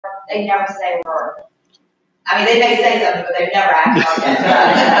They never say a word. I mean, they may say something, but they never act like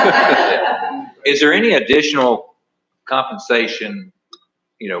that. Is there any additional compensation,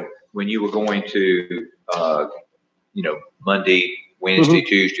 you know, when you were going to, you know, Monday, Wednesday,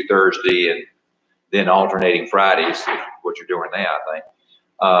 Tuesday, Thursday, and then alternating Fridays, what you're doing now, I think,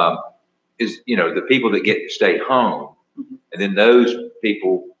 is, you know, the people that get to stay home, and then those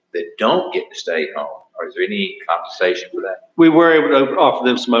people that don't get to stay home, or is there any compensation for that? We were able to offer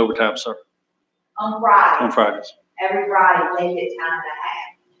them some overtime, sir. On Fridays. On Fridays. Every Friday, they get time and a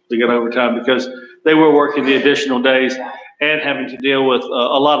half. They get overtime because they were working the additional days and having to deal with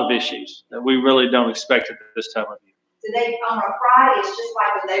a lot of issues that we really don't expect at this time of year. So they, on a Friday, it's just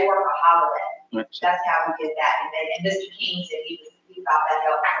like when they work a holiday. Right. That's how we did that. And Mr. King said he thought that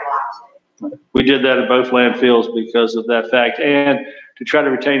helped a lot too. We did that at both landfills because of that fact, and to try to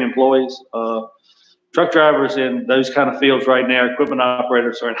retain employees. Truck drivers in those kind of fields right now, equipment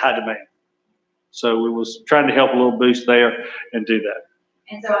operators are in high demand. So we was trying to help a little boost there and do that.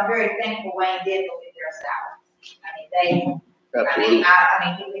 And so I'm very thankful Wayne did look at their salaries. I mean, they, Absolutely.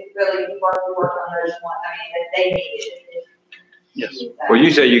 I mean, he really worked on those ones. I mean, that they needed it. Yes. Well,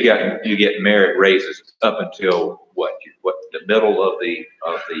 you say you get merit raises up until what the middle of the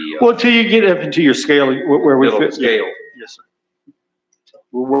Well, till you get up into your scale where we middle fit. of the scale. Yes, sir. So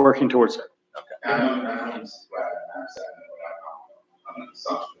we're working towards that. I know this is why I'm an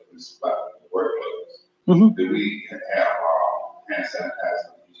assumption that this is about the workloads. Do we have hand sanitizer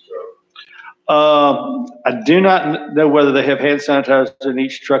in each truck? I do not know whether they have hand sanitizer in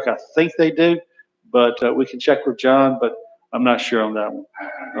each truck. I think they do, but we can check with John, but I'm not sure on that one. I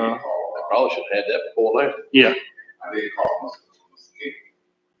did call. I probably should have had that before now. Yeah. I did call Mr. King,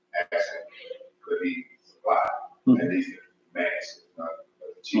 asking could he supply at least the masks, not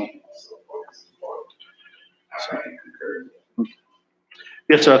the cheap, so forth and so forth. I think he concurred.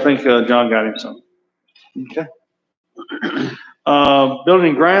 Yes, sir. I think John got him some. Okay. Building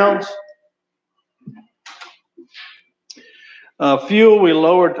and grounds. Fuel, we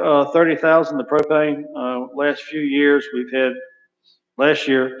lowered 30,000 the propane. Last few years, last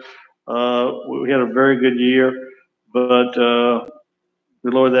year, we had a very good year, but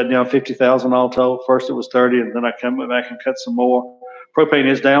we lowered that down 50,000 all told. First it was 30, and then I come back and cut some more. Propane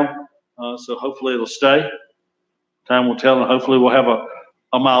is down, so hopefully it'll stay. Time will tell, and hopefully we'll have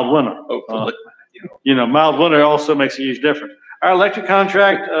a mild winter. Hopefully. You know, mild winter also makes a huge difference. Our electric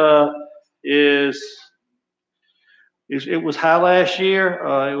contract it was high last year.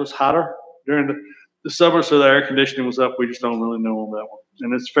 It was hotter during the summer, so the air conditioning was up. We just don't really know on that one.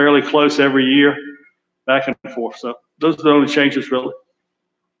 And it's fairly close every year, back and forth. So those are the only changes, really.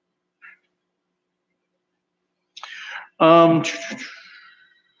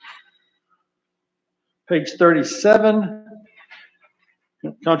 Page 37,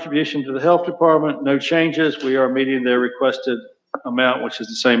 contribution to the health department, no changes. We are meeting their requested amount, which is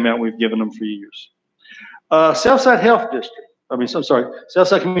the same amount we've given them for years. Southside Health District,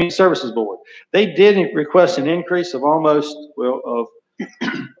 Southside Community Services Board. They did request an increase of almost,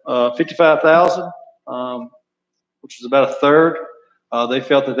 of 55,000, which is about a third. They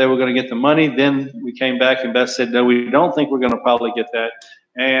felt that they were going to get the money. Then we came back and Beth said, no, we don't think we're going to probably get that.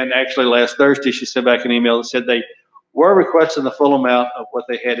 And actually last Thursday, she sent back an email that said they were requesting the full amount of what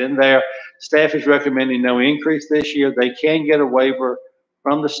they had in there. Staff is recommending no increase this year. They can get a waiver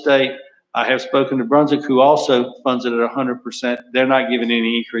from the state. I have spoken to Brunswick, who also funds it at 100%. They're not giving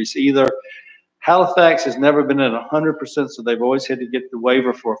any increase either. Halifax has never been at 100%, so they've always had to get the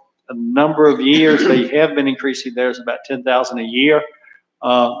waiver for a number of years. They have been increasing theirs about 10,000 a year,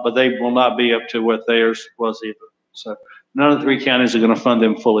 but they will not be up to what theirs was either. So none of the 3 counties are going to fund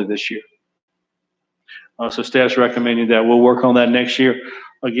them fully this year. So staff's recommending that. We'll work on that next year.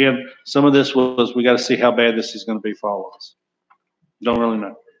 Again, some of this was, we got to see how bad this is going to be for all of us. Don't really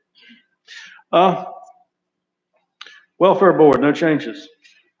know. Welfare Board, no changes.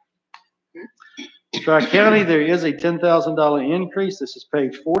 Tri-County, there is a $10,000 increase. This is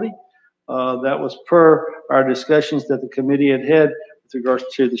page 40. That was per our discussions that the committee had with regards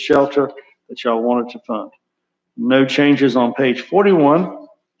to the shelter that y'all wanted to fund. No changes on page 41.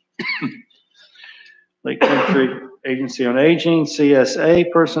 Lake Country Agency on Aging,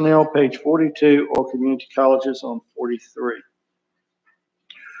 CSA personnel, page 42, or community colleges on 43.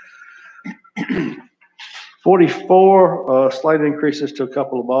 44, slight increases to a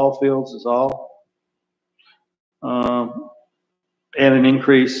couple of ball fields is all. And an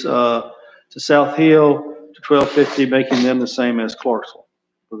increase to South Hill to 1250, making them the same as Clarksville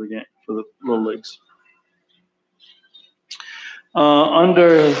for the game, for the little leagues.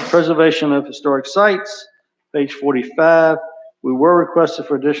 Under preservation of historic sites, page 45, We were requested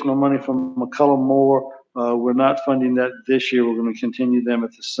for additional money from McCullum Moore. We're not funding that this year. We're going to continue them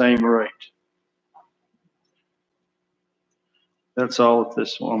at the same rate. That's all of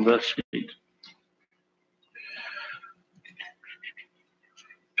this on that sheet.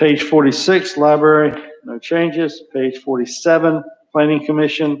 Page 46, library, no changes. Page 47, planning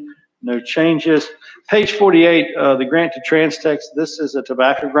commission, no changes. Page 48, the grant to Transtex. This is a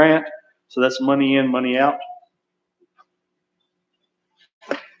tobacco grant, so that's money in, money out.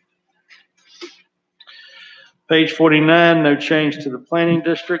 Page 49, no change to the planning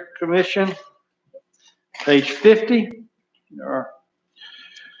district commission. Page 50, there are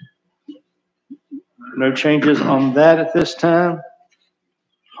no changes on that at this time.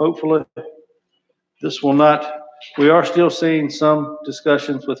 Hopefully, this will not, we are still seeing some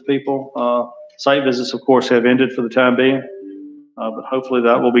discussions with people. Site visits, of course, have ended for the time being, but hopefully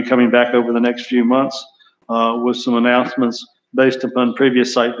that will be coming back over the next few months with some announcements based upon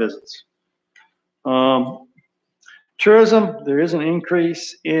previous site visits. Tourism, there is an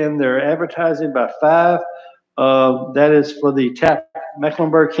increase in their advertising by 5. That is for the Tap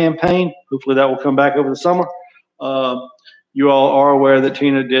Mecklenburg campaign. Hopefully that will come back over the summer. You all are aware that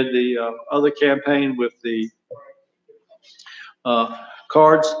Tina did the other campaign with the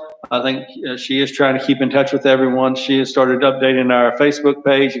cards. I think she is trying to keep in touch with everyone. she has started updating our Facebook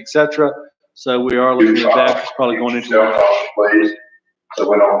page, etc. So we are looking at that. It's probably going into please, so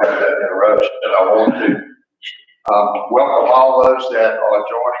we don't have that interruption. And I want to welcome all those that are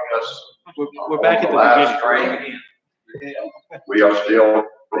joining us. We're back at the live beginning. stream. We are still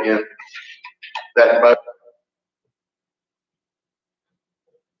in that mode.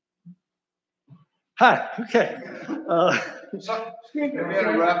 Hi, okay.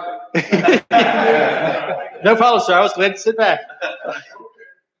 No problem, sir. I was glad to sit back.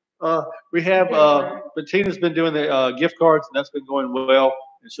 We have, Bettina's been doing the gift cards, and that's been going well,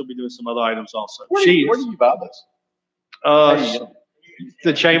 and she'll be doing some other items also. Where do you buy this?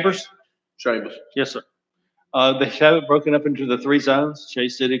 The chambers. Chambers. Yes, sir. They have it broken up into the 3 zones,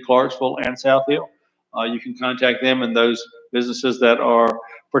 Chase City, Clarksville, and South Hill. You can contact them and those businesses that are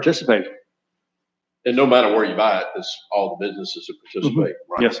participating. And no matter where you buy it, all the businesses that participate,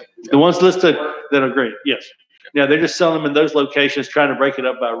 right? Yes. The ones listed that are great, yes. Yeah, they're just selling them in those locations, trying to break it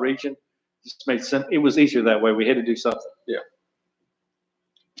up by region. Just made sense. It was easier that way. We had to do something. Yeah.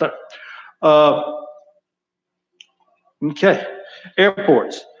 So, okay.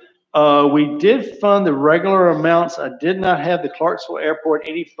 Airports. We did fund the regular amounts. I did not have the Clarksville Airport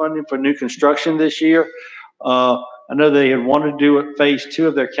any funding for new construction this year. I know they had wanted to do it phase 2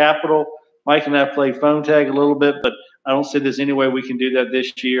 of their capital. Mike and I played phone tag a little bit, but I don't see there's any way we can do that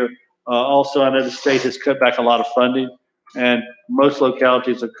this year. Also, I know the state has cut back a lot of funding, and most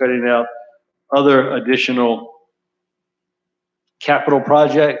localities are cutting out other additional capital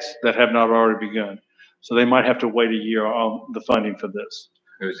projects that have not already begun. So they might have to wait a year on the funding for this.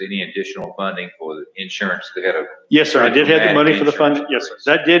 Was any additional funding for the insurance? They had a. Yes, sir. I did have the money for the insurance. funding. Yes, sir.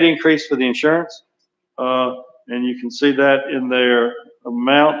 That did increase for the insurance. And you can see that in their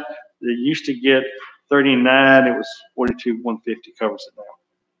amount. They used to get 39. It was 42,150 covers it now.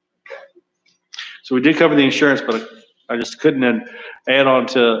 So we did cover the insurance, but I just couldn't then add on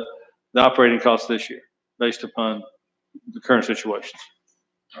to the operating costs this year based upon the current situations.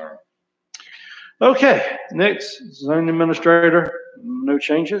 All right. Okay, next, zone administrator, no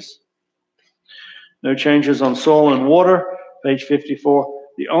changes. No changes on soil and water, page 54.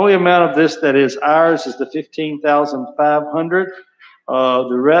 The only amount of this that is ours is the $15,500.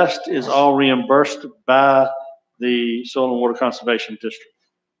 The rest is all reimbursed by the Soil and Water Conservation District.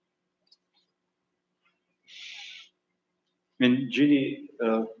 And Judy,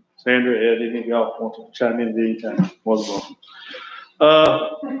 Sandra, Ed, any of y'all want to chime in at any time? More than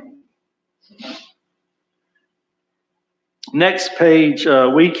welcome. Next page,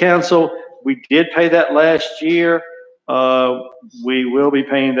 weed council. We did pay that last year. We will be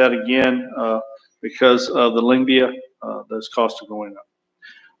paying that again because of the Lingbia. Those costs are going up.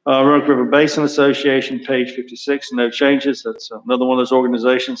 Roanoke River Basin Association, page 56, no changes. That's another one of those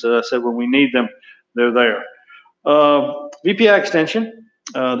organizations that I said when we need them, they're there. VPI extension.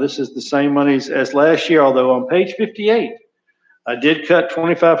 This is the same monies as last year, although on page 58, I did cut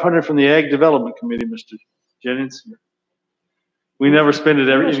 $2,500 from the Ag Development Committee, Mr. Jennings. We never spend it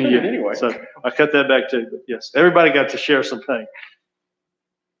every year anyway, so I cut that back too. But yes, everybody got to share something.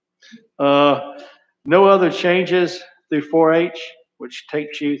 No other changes through 4-H, which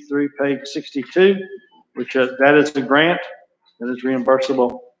takes you through page 62, which that is the grant that is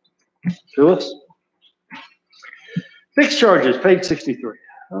reimbursable to us. Fixed charges, page 63.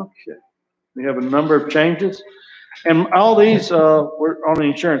 Okay, we have a number of changes. And all these, were on the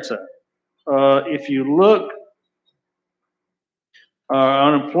insurance side. If you look,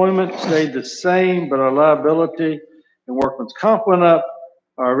 our unemployment stayed the same, but our liability and workman's comp went up.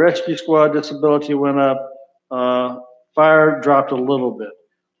 Our rescue squad disability went up. Fire dropped a little bit.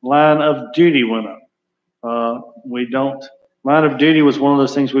 Line of duty went up. Line of duty was one of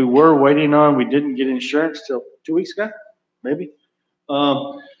those things we were waiting on. We didn't get insurance till 2 weeks ago, maybe.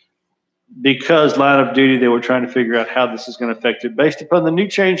 Because line of duty, they were trying to figure out how this is going to affect it based upon the new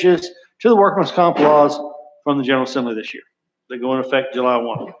changes to the workman's comp laws from the General Assembly this year. They go into effect July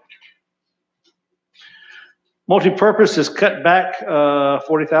 1. Multipurpose is cut back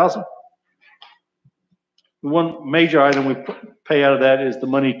 40,000. One major item we pay out of that is the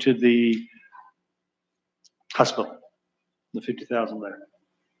money to the hospital, the 50,000 there.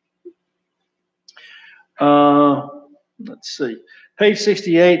 Let's see. Page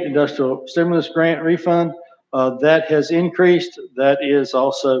 68, industrial stimulus grant refund. That has increased. That is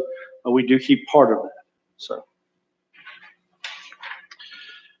also, we do keep part of that. So.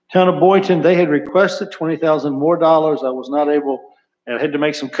 Town of Boynton, they had requested $20,000 more. I was not able, and I had to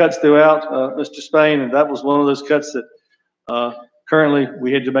make some cuts throughout, Mr. Spain, and that was one of those cuts that currently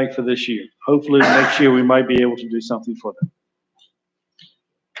we had to make for this year. Hopefully next year we might be able to do something for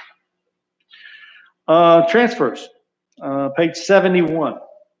them. Transfers, page 71.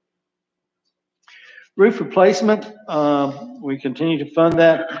 Roof replacement, we continue to fund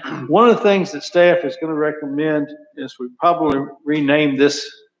that. One of the things that staff is going to recommend is we probably rename this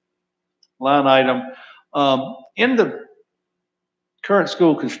line item. In the current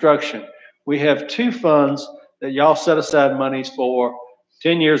school construction, we have two funds that y'all set aside monies for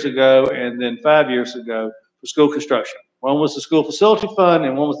 10 years ago and then 5 years ago for school construction. One was the school facility fund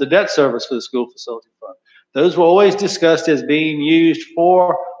and one was the debt service for the school facility fund. Those were always discussed as being used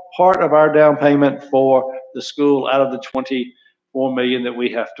for part of our down payment for the school out of the 24 million that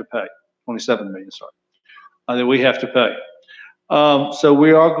we have to pay, 27 million, sorry, that we have to pay. So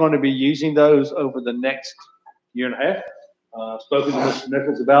we are going to be using those over the next year and a half. Spoken to Mr.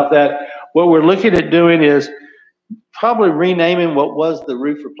 Nichols about that. What we're looking at doing is probably renaming what was the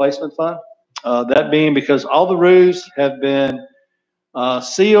roof replacement fund. That being because all the roofs have been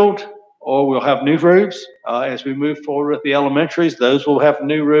sealed, or we'll have new roofs. As we move forward with the elementaries, those will have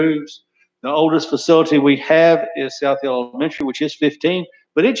new roofs. The oldest facility we have is South Hill Elementary, which is 15,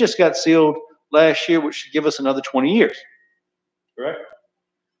 but it just got sealed last year, which should give us another 20 years. Correct?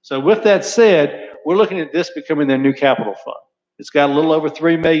 So with that said, we're looking at this becoming their new capital fund. It's got a little over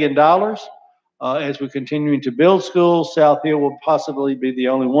 $3 million. As we're continuing to build schools, South Hill will possibly be the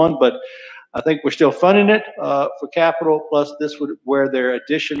only one, but I think we're still funding it for capital, plus this would where there are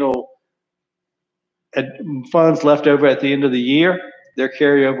additional funds left over at the end of the year. Their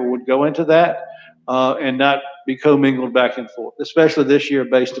carryover would go into that and not be commingled back and forth, especially this year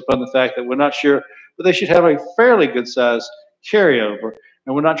based upon the fact that we're not sure, but they should have a fairly good size carryover,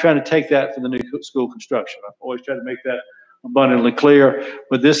 and we're not trying to take that for the new school construction. I've always tried to make that abundantly clear,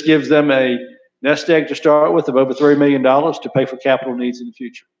 but this gives them a nest egg to start with of over $3 million to pay for capital needs in the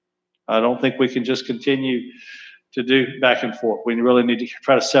future. I don't think we can just continue to do back and forth. We really need to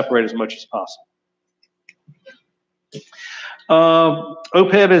try to separate as much as possible.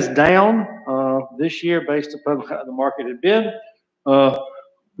 OPEB is down this year based upon how the market had been. The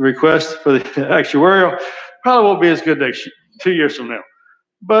request for the actuarial probably won't be as good next year, 2 years from now,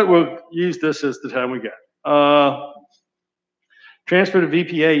 but we'll use this as the time we got. Transfer to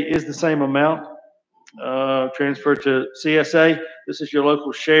VPA is the same amount. Transfer to CSA, this is your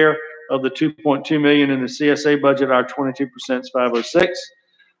local share of the 2.2 million in the CSA budget. Our 22% is 506.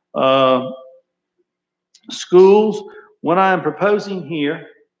 Schools, what I am proposing here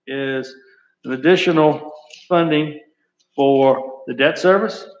is an additional funding for the debt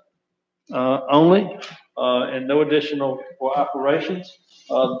service only, and no additional for operations.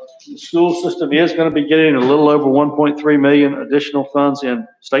 The school system is going to be getting a little over 1.3 million additional funds in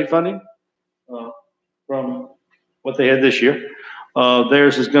state funding from what they had this year.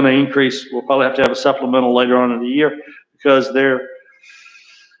 Theirs is going to increase. We'll probably have to have a supplemental later on in the year because their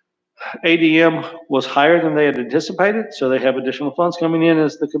ADM was higher than they had anticipated, so they have additional funds coming in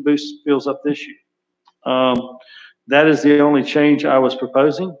as the caboose fills up this year. That is the only change I was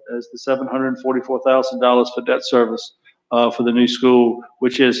proposing, as the $744,000 for debt service for the new school,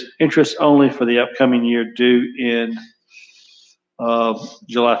 which is interest only for the upcoming year due in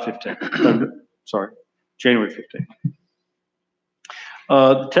July 15th. Sorry, January 15th.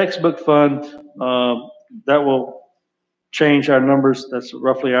 The textbook fund, that will change our numbers. That's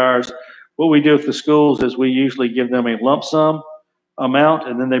roughly ours. What we do with the schools is we usually give them a lump sum amount,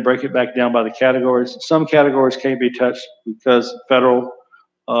 and then they break it back down by the categories. Some categories can't be touched because federal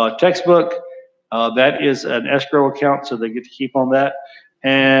textbook, that is an escrow account, so they get to keep on that,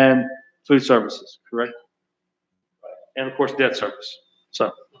 and food services, correct? And of course, debt service.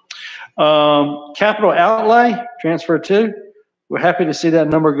 So, capital outlay, transfer 2, we're happy to see that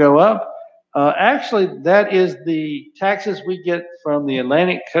number go up. Actually, that is the taxes we get from the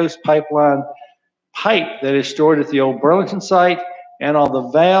Atlantic Coast Pipeline pipe that is stored at the old Burlington site and all the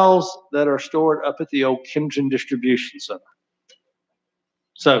valves that are stored up at the old Kimton Distribution Center.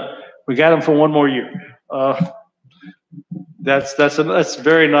 So we got them for one more year. That's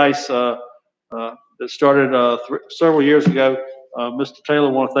very nice. That started several years ago. Mr. Taylor,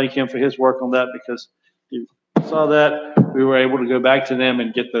 want to thank him for his work on that because you saw that we were able to go back to them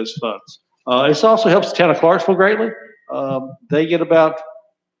and get those funds. This also helps the town of Clarksville greatly. They get about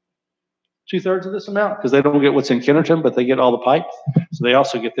 2/3 of this amount because they don't get what's in Kennerton, but they get all the pipe. So they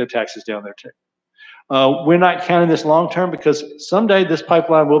also get their taxes down there too. We're not counting this long-term because someday this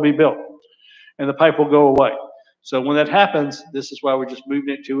pipeline will be built and the pipe will go away. So when that happens, this is why we're just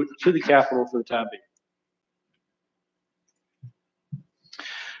moving it to the capital for the time being.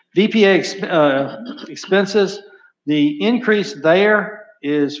 VPA expenses, the increase there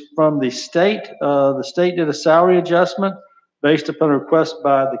is from the state. The state did a salary adjustment based upon a request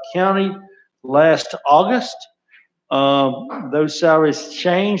by the county last August. Those salaries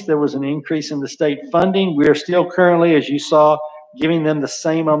changed. There was an increase in the state funding. We are still currently, as you saw, giving them the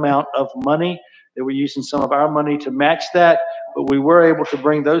same amount of money. They were using some of our money to match that, but we were able to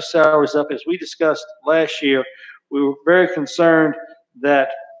bring those salaries up. As we discussed last year, we were very concerned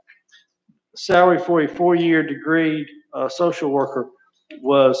that salary for a 4-year degree social worker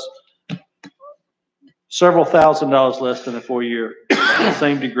was several $1,000s less than a 4-year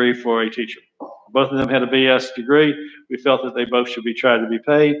same degree for a teacher. Both of them had a BS degree. We felt that they both should be tried to be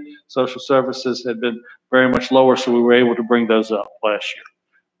paid. Social services had been very much lower, so we were able to bring those up last year.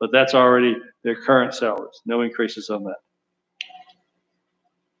 But that's already their current salaries. No increases on that.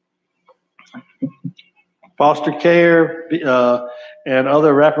 Foster care and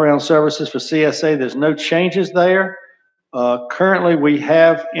other wraparound services for CSA, there's no changes there. Currently, we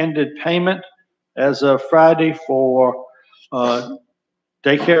have ended payment as of Friday for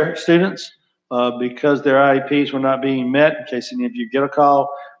daycare students because their IEPs were not being met. In case any of you get a call,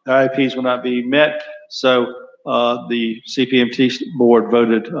 their IEPs were not being met. So the CPMT board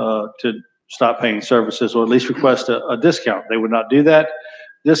voted to stop paying services or at least request a discount. They would not do that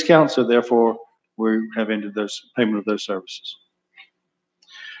discount, so therefore we have ended those payment of those services.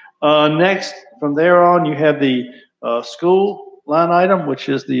 Next, from there on, you have the school line item, which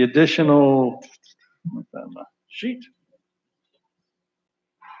is the additional sheet.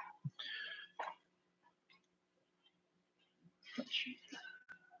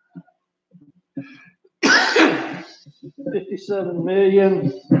 $57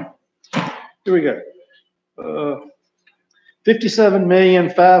 million. Here we go.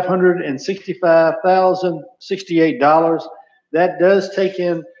 $57,565,068. That does take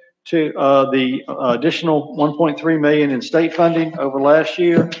in to the additional $1.3 million in state funding over last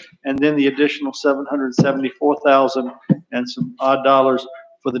year, and then the additional $774,000 and some odd dollars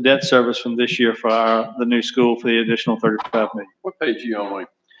for the debt service from this year for the new school for the additional $35 million. What page are you on, Wayne?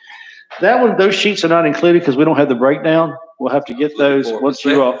 That one, those sheets are not included because we don't have the breakdown. We'll have to get those once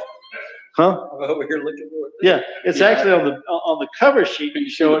you're off. Huh? Over here looking for it. Yeah, it's actually on the cover sheet. You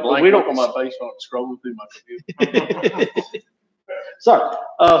show it, but we don't. On my face while I'm scrolling through my computer. Sorry,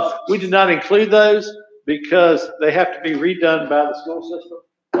 we did not include those because they have to be redone by the school system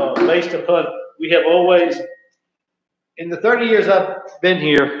based upon, we have always, in the 30 years I've been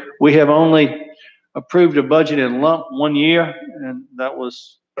here, we have only approved a budget in lump one year, and that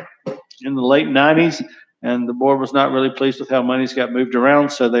was in the late 90s, and the board was not really pleased with how monies got moved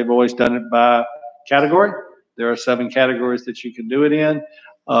around, so they've always done it by category. There are 7 categories that you can do it in,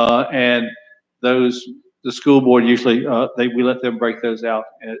 and those, the school board usually, we let them break those out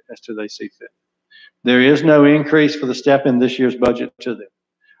as to they see fit. There is no increase for the STEP in this year's budget to them.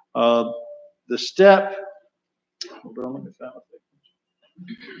 The STEP, hold on, let me find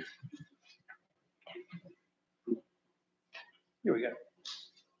it. Here we go.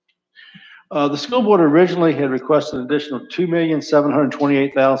 The school board originally had requested an additional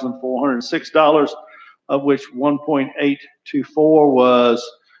 $2,728,406, of which 1.824 was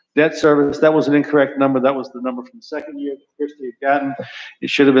debt service. That was an incorrect number. That was the number from the second year that Christie had gotten. It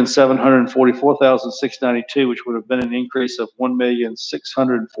should have been $744,692, which would have been an increase of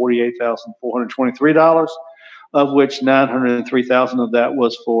 $1,648,423, of which $903,000 of that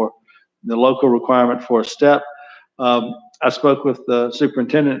was for the local requirement for a STEP. I spoke with the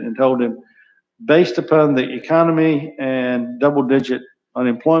superintendent and told him, based upon the economy and double-digit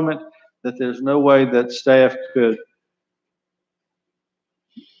unemployment, that there's no way that staff could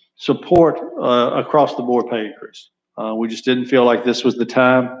support across the board pay increase. We just didn't feel like this was the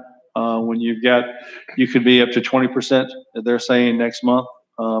time when you could be up to 20% that they're saying next month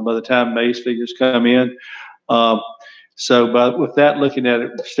by the time May's figures come in. But with that, looking at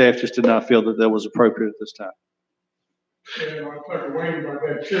it, staff just did not feel that that was appropriate at this time. And I took away about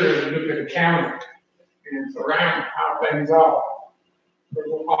that chair and look at the county and it's around how things are. The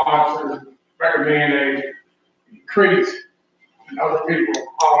officers recommend a increase and other people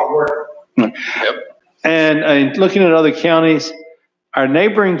are working. Yep. And looking at other counties, our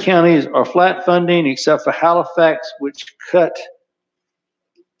neighboring counties are flat funding except for Halifax, which cut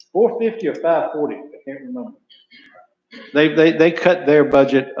 450 or 540, I can't remember. They cut their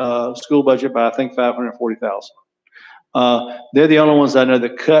budget, school budget by I think 540,000. They're the only ones I know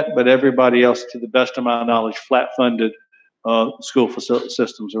that cut, but everybody else, to the best of my knowledge, flat funded school facility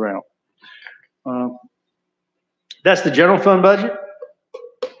systems around. That's the general fund budget.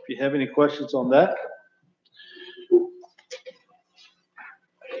 If you have any questions on that,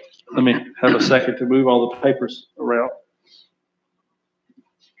 let me have a second to move all the papers around.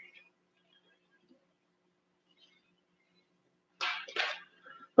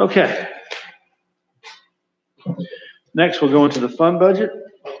 Okay. Next, we'll go into the fund budget.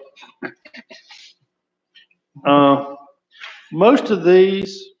 Most of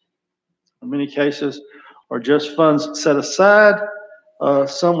these, in many cases, are just funds set aside.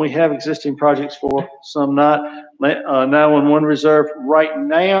 Some we have existing projects for, some not. 911 reserve right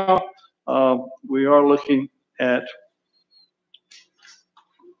now, we are looking at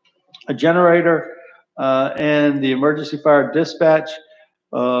a generator and the emergency fire dispatch.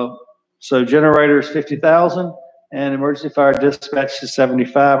 So generator is 50,000 and emergency fire dispatch is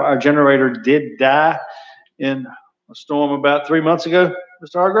 75. Our generator did die in a storm about 3 months ago,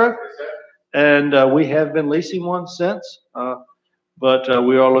 Mr. Hargrove. And we have been leasing one since, but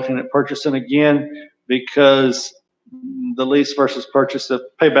we are looking at purchasing again because the lease versus purchase, the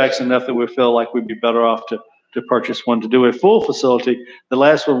payback's enough that we feel like we'd be better off to purchase one to do a full facility. The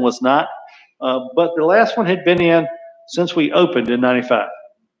last one was not, but the last one had been in since we opened in 95.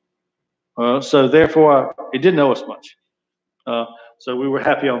 So therefore, it didn't owe us much. So we were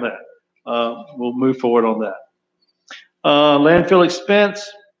happy on that. We'll move forward on that. Landfill expense,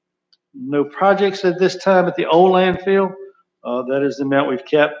 no projects at this time at the old landfill. That is the amount we've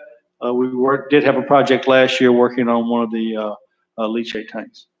kept. We did have a project last year working on one of the leachate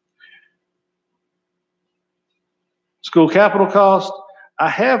tanks. School capital cost. I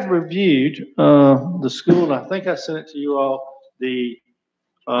have reviewed the school, and I think I sent it to you all, the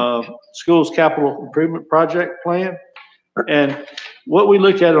school's capital improvement project plan. And what we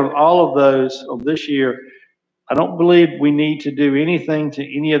looked at on all of those of this year, I don't believe we need to do anything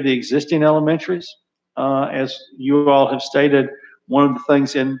to any of the existing elementaries. As you all have stated, one of the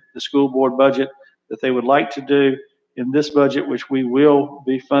things in the school board budget that they would like to do in this budget, which we will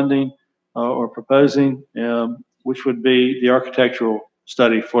be funding or proposing, which would be the architectural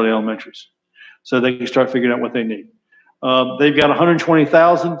study for the elementaries. So they can start figuring out what they need. They've got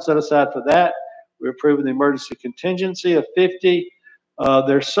 120,000 set aside for that. We're approving the emergency contingency of 50.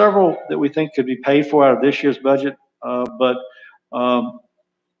 There's several that we think could be paid for out of this year's budget,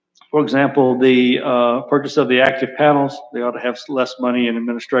 for example, the purchase of the active panels, they ought to have less money in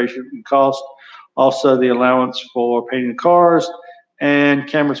administration and cost. Also, the allowance for painting cars and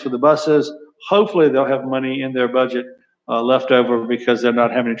cameras for the buses. Hopefully, they'll have money in their budget left over because they're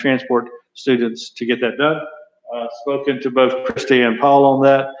not having to transport students to get that done. Spoken to both Christy and Paul on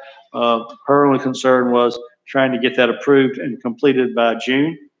that. Her only concern was trying to get that approved and completed by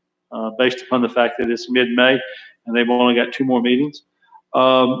June, based upon the fact that it's mid-May and they've only got 2 more meetings.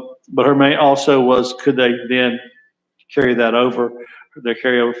 But her main also was, could they then carry that over, their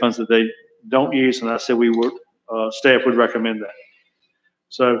carryover funds that they don't use? And I said we would, staff would recommend that.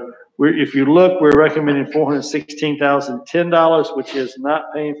 So if you look, we're recommending $416,010, which is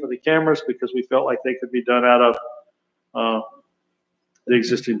not paying for the cameras because we felt like they could be done out of the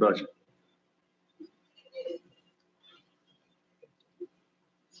existing budget.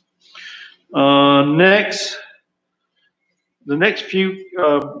 Next, the next few,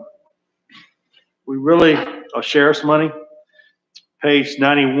 we really are sheriff's money. Page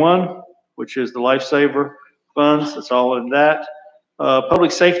 91, which is the Lifesaver funds, that's all in that.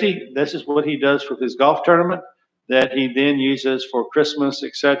 Public safety, this is what he does for his golf tournament that he then uses for Christmas,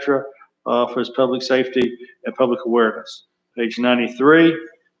 etc., for his public safety and public awareness. Page 93,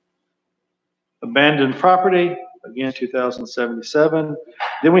 abandoned property, again, 2,077.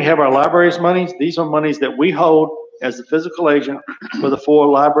 Then we have our libraries monies. These are monies that we hold as the physical agent for the 4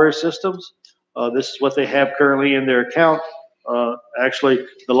 library systems. This is what they have currently in their account. Actually,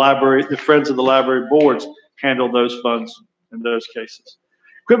 the Friends of the Library boards handle those funds in those cases.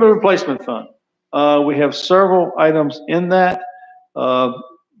 Equipment replacement fund. We have several items in that,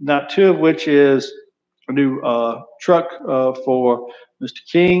 not 2 of which is a new truck for Mr.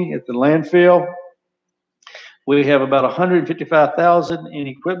 King at the landfill. We have about 155,000 in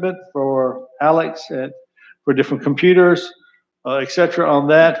equipment for Alex and for different computers, et cetera, on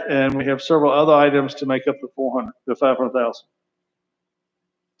that, and we have several other items to make up the 500,000.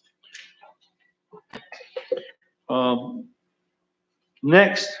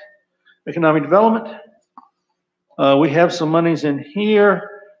 Next, economic development. We have some monies in here.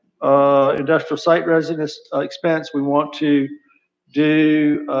 Industrial site residence expense. We want to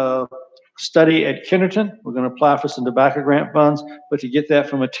do a study at Kennerton. We're going to apply for some tobacco grant funds, but to get that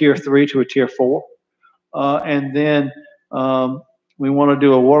from a tier 3 to a tier 4. And then we want to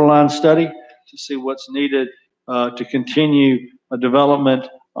do a waterline study to see what's needed to continue a development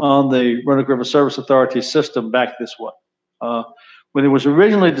on the Roanoke River Service Authority system back this way. When it was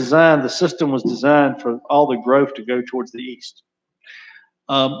originally designed, the system was designed for all the growth to go towards the east.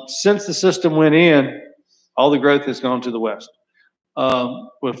 Since the system went in, all the growth has gone to the west.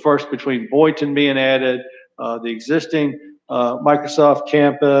 With first between Boynton being added, the existing Microsoft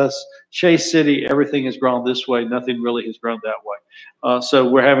campus, Chase City, everything has grown this way. Nothing really has grown that way. So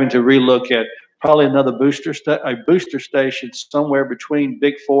we're having to relook at probably another booster station somewhere between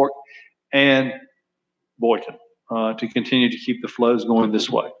Big Fork and Boynton to continue to keep the flows going this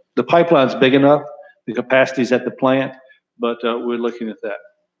way. The pipeline's big enough, the capacity's at the plant, but we're looking at that.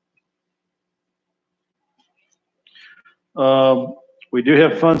 We do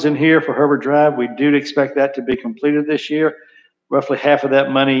have funds in here for Herbert Drive. We do expect that to be completed this year. Roughly half of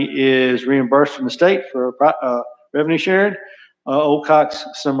that money is reimbursed from the state for revenue sharing. Old Cox,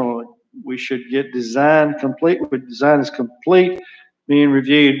 similarly. We should get design complete. When design is complete, being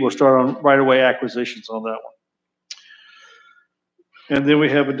reviewed, we'll start on right-of-way acquisitions on that one. And then we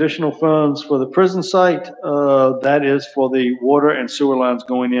have additional funds for the prison site. That is for the water and sewer lines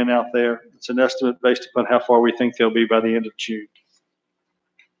going in out there. It's an estimate based upon how far we think they'll be by the end of June.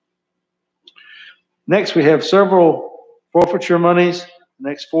 Next, we have several forfeiture monies.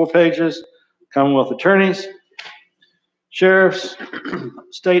 Next 4 pages, Commonwealth attorneys, sheriffs,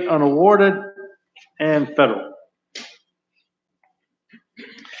 state unawarded, and federal.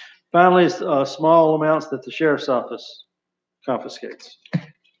 Finally, small amounts that the sheriff's office confiscates.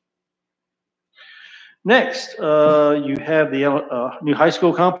 Next, you have the new high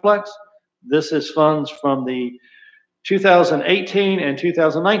school complex. This is funds from the 2018 and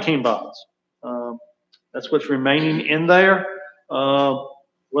 2019 bonds. That's what's remaining in there.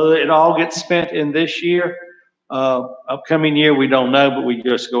 Whether it all gets spent in this year, upcoming year, we don't know, but we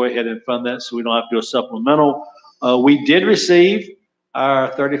just go ahead and fund that so we don't have to do a supplemental. We did receive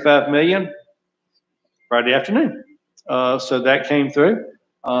our $35 million Friday afternoon. So that came through.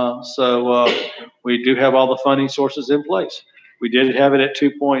 We do have all the funding sources in place. We did have it at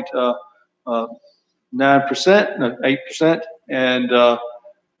 8%, and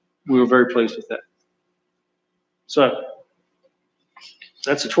we were very pleased with that. So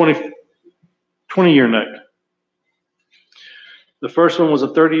that's a 20-year note. The first one was a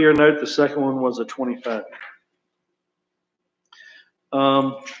 30-year note. The second one was a 25.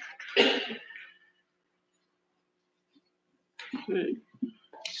 Okay.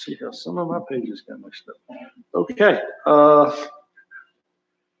 See how some of my pages got mixed up. Okay.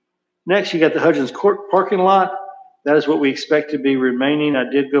 Next, you got the Hudgens Court parking lot. That is what we expect to be remaining. I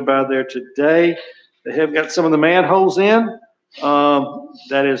did go by there today. They have got some of the manholes in.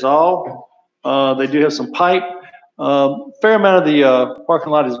 That is all. They do have some pipe. Fair amount of the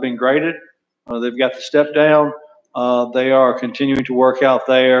parking lot has been graded. They've got the step down. They are continuing to work out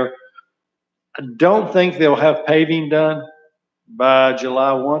there. I don't think they'll have paving done by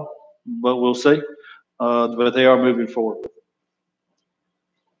July 1, but we'll see. But they are moving forward.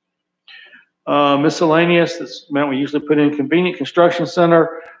 Miscellaneous, that's the amount we usually put in. Convenient Construction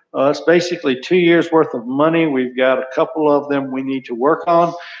Center. It's basically 2 years worth of money. We've got a couple of them we need to work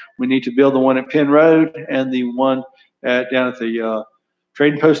on. We need to build the one at Penn Road and the one down at the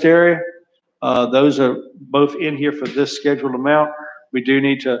Trading Post area. Those are both in here for this scheduled amount. We do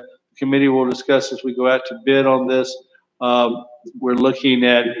need to, the committee will discuss as we go out to bid on this. We're looking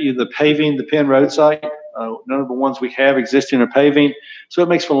at either paving the Penn Road site. None of the ones we have existing are paving. So it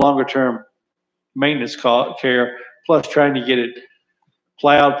makes for longer term maintenance care, plus trying to get it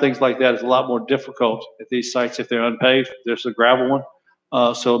plowed, things like that is a lot more difficult at these sites if they're unpaved. There's a gravel one.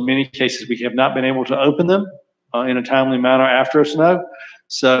 So in many cases, we have not been able to open them in a timely manner after a snow.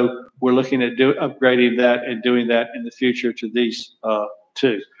 So we're looking at upgrading that and doing that in the future to these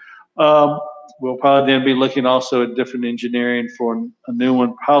two. We'll probably then be looking also at different engineering for a new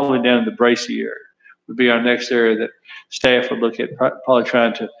one, probably down in the Bracy area would be our next area that staff would look at, probably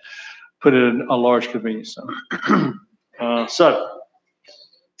trying to put it in a large convenience center.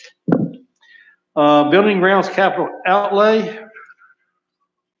 Building grounds capital outlay.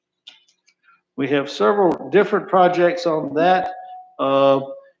 We have several different projects on that,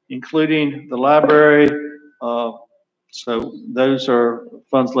 including the library. So those are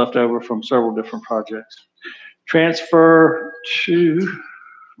funds left over from several different projects. Transfer to,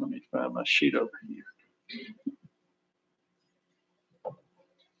 let me find my sheet over here.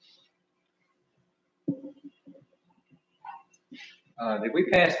 Did we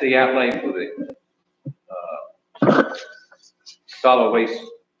pass the outlay for the solid waste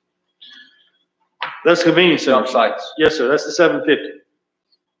That's convenience center. dump sites? Yes, sir. That's the 750.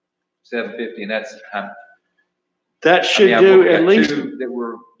 750, and that's, That should I've do got at least. two that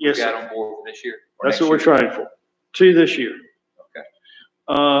we're, Yes, got sir. on board for this year. or That's next what we're year. trying for. 2 this year. Okay.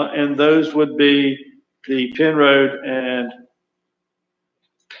 And those would be the Penn Road and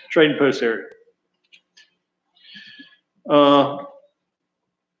Trading Post area.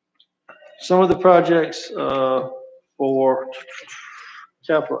 Some of the projects for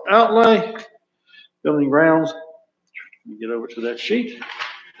capital outlay, building grounds. Let me get over to that sheet.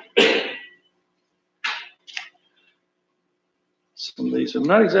 Some of these are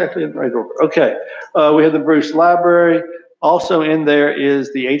not exactly in the right order. Okay, we have the Bruce Library. Also in there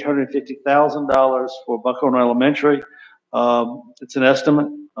is the $850,000 for Buckhorn Elementary. It's an estimate.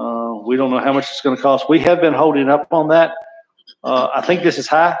 We don't know how much it's going to cost. We have been holding up on that. I think this is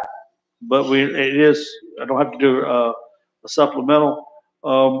high, but it is. I don't have to do a supplemental.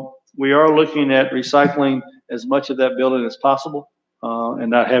 We are looking at recycling as much of that building as possible, and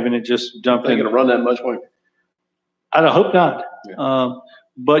not having it just dump They're in. gonna run that much money. I hope not. Yeah.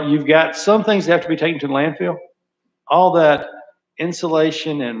 But you've got some things that have to be taken to the landfill. All that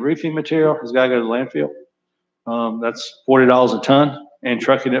insulation and roofing material has got to go to the landfill. That's $40 a ton, and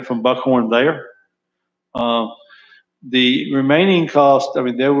trucking it from Buckhorn there. The remaining cost, I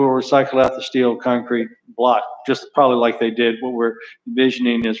mean, they will recycle out the steel concrete block, just probably like they did. What we're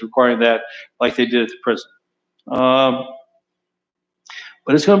envisioning is requiring that like they did at the prison. But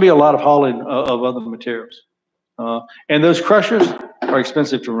it's going to be a lot of hauling of other materials. And those crushers are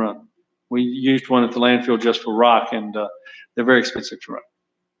expensive to run. We used one at the landfill just for rock, and they're very expensive to run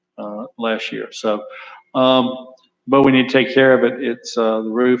last year. So, but we need to take care of it. It's the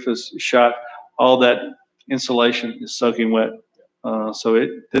roof is shot. All that insulation is soaking wet. So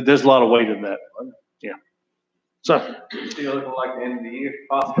there's a lot of weight in that. Yeah. So. Still looking like the end of the year,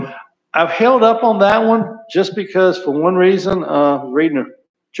 possibly? I've held up on that one just because, for one reason, reading a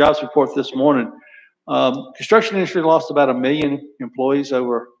jobs report this morning, construction industry lost about 1 million employees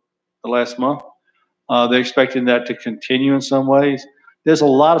over the last month. They're expecting that to continue in some ways. There's a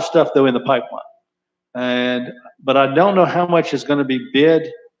lot of stuff though in the pipeline, but I don't know how much is going to be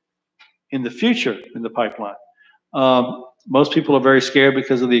bid in the future in the pipeline. Most people are very scared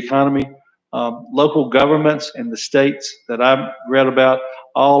because of the economy. Local governments and the states that I've read about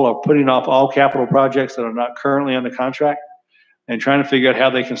all are putting off all capital projects that are not currently under contract and trying to figure out how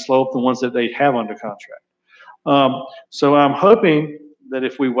they can slow up the ones that they have under contract. So I'm hoping that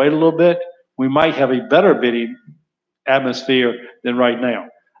if we wait a little bit, we might have a better bidding atmosphere than right now.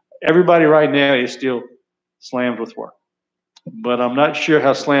 Everybody right now is still slammed with work, but I'm not sure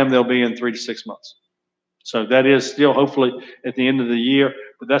how slammed they'll be in 3 to 6 months. So that is still hopefully at the end of the year,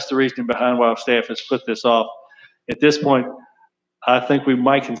 but that's the reason behind why our staff has put this off. At this point, I think we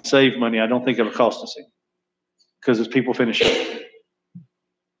might can save money. I don't think it'll cost us anything because as people finish up.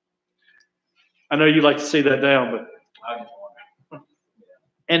 I know you like to see that down, but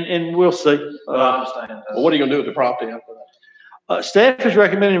and we'll see. Well, what are you gonna do with the property after that? Staff is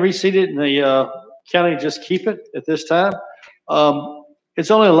recommending reseed it, and the county just keep it at this time. It's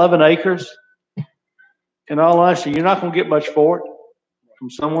only 11 acres. In all honesty, you're not going to get much for it from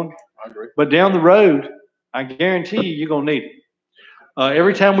someone. I agree. But down the road, I guarantee you're going to need it.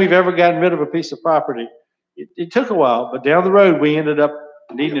 Every time we've ever gotten rid of a piece of property, it took a while, but down the road, we ended up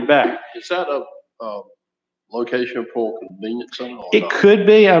needing it back. Is that a location for convenience center? Or It not? could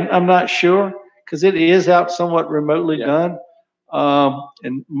be, I'm not sure, because it is out somewhat remotely Yeah. done.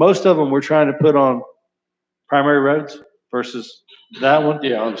 And most of them we're trying to put on primary roads versus that one.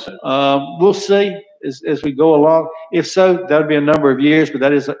 Yeah, I understand. We'll see. as we go along? If so, that would be a number of years, but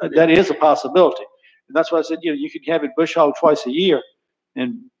that is a possibility. And that's why I said, you could have it bush hog twice a year,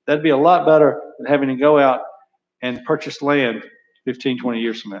 and that'd be a lot better than having to go out and purchase land 15, 20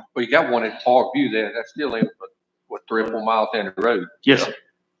 years from now. Well, you got one at Parkview there. That's still in, what, 3 or 4 miles down the road. Yes, sir.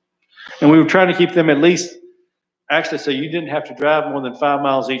 And we were trying to keep them at least, actually, so you didn't have to drive more than 5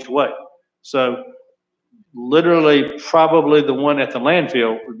 miles each way. So literally, probably the one at the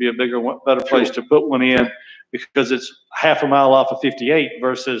landfill would be a better place to put one in, because it's half a mile off of 58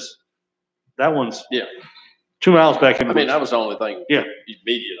 versus that one's 2 miles back in the bush. That was the only thing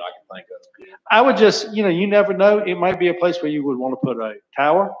immediate I can think of. I would just, you never know. It might be a place where you would want to put a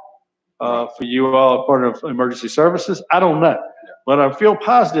tower for you all, part of emergency services. I don't know. But I feel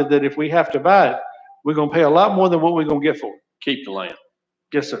positive that if we have to buy it, we're going to pay a lot more than what we're going to get for it. Keep the land.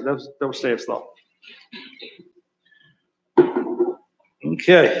 Yes, sir. That was staff's thought.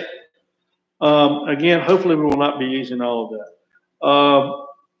 Okay. Again, hopefully we will not be using all of that.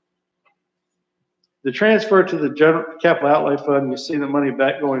 The transfer to the general capital outlay fund, you see the money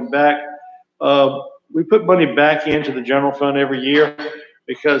going back. We put money back into the general fund every year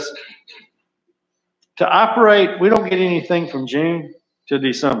because to operate, we don't get anything from June to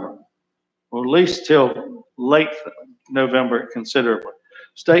December, or at least till late November considerably.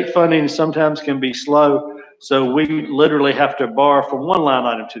 State funding sometimes can be slow, so we literally have to borrow from one line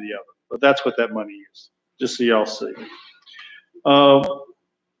item to the other. But that's what that money is, just so y'all see.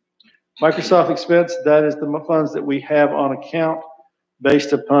 Microsoft expense, that is the funds that we have on account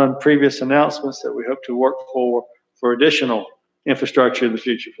based upon previous announcements that we hope to work for additional infrastructure in the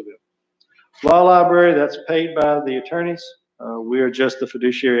future for them. Law library, that's paid by the attorneys. We are just the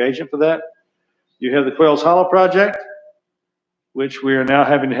fiduciary agent for that. You have the Quails Hollow project, which we are now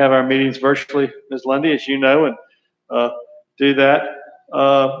having to have our meetings virtually, Ms. Lundy, as you know, and do that.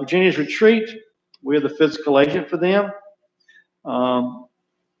 Virginia's Retreat, we're the physical agent for them.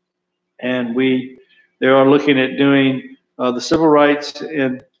 And they are looking at doing the Civil Rights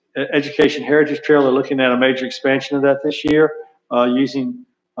and Education Heritage Trail. They're looking at a major expansion of that this year, using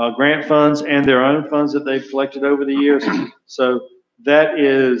grant funds and their own funds that they've collected over the years. So that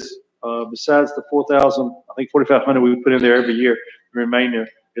is, besides the 4,000, I think 4,500 we put in there every year, the remainder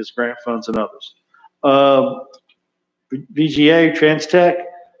is grant funds and others. VGA, Trans-Tech,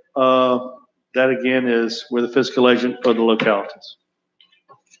 that again is we're the fiscal agent for the localities.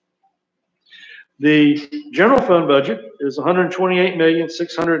 The general fund budget is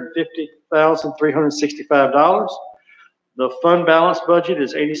 $128,650,365. The fund balance budget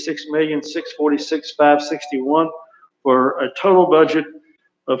is $86,646,561 for a total budget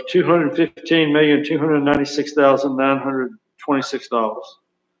of $215,296,926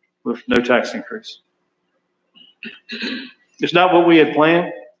 with no tax increase. It's not what we had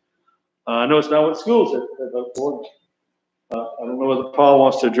planned. I know it's not what schools have voted for. I don't know whether Paul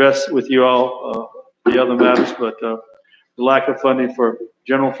wants to address with you all the other matters, but the lack of funding for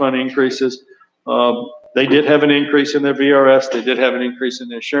general fund increases. They did have an increase in their VRS. They did have an increase in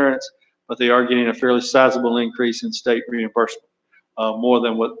their insurance, but they are getting a fairly sizable increase in state reimbursement, more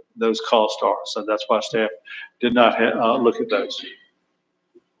than what those costs are. So that's why staff did not look at those.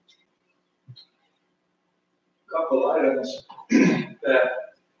 Couple items that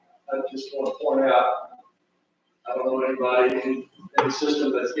I just want to point out. I don't know anybody in the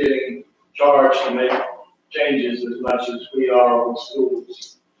system that's getting charged to make changes as much as we are with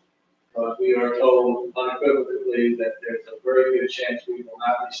schools. But we are told unequivocally that there's a very good chance we will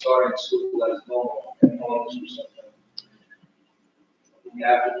not be starting school as normal in August or something. We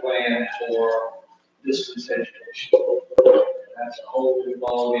have to plan for distance education. That's a whole new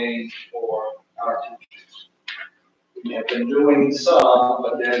ballgame for our teachers. We have been doing some,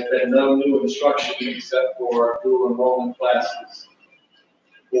 but there's been no new instruction except for dual enrollment classes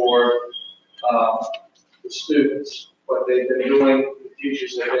for the students. What they've been doing, the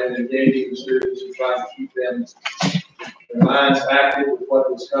teachers have been engaging the students and trying to keep their minds active with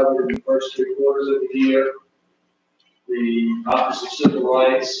what was covered in the first 3 quarters of the year. The Office of Civil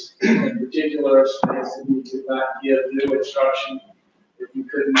Rights, in particular, says that you could not give new instruction if you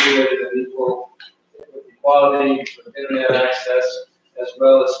couldn't do it at equal equality for internet access as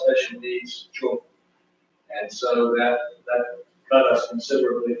well as special needs children. And so that cut us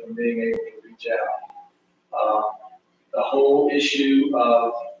considerably from being able to reach out. The whole issue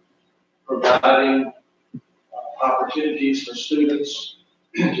of providing opportunities for students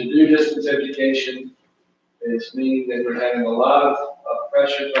to do distance education is meaning that we're having a lot of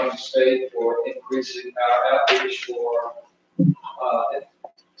pressure from the state for increasing our outreach for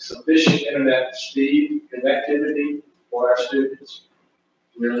sufficient internet speed connectivity for our students.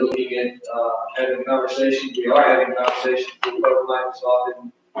 We're looking at, having conversations, we are having conversations with both Microsoft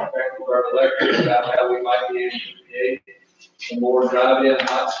and Mecklenburg Electric about how we might be able to create some more drive-in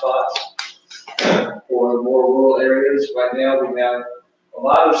hotspots for more rural areas. Right now, we have a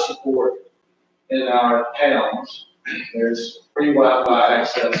lot of support in our towns. There's free Wi-Fi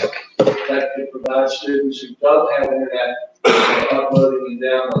access that could provide students who don't have internet uploading and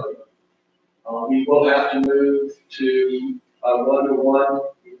downloading. We will have to move to a one-to-one,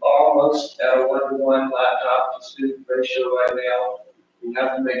 almost at a one-to-one laptop to student ratio right now. We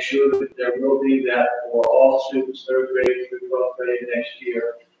have to make sure that there will be that for all students, third grade through 12th grade next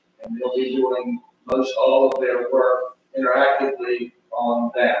year. And they'll be doing most all of their work interactively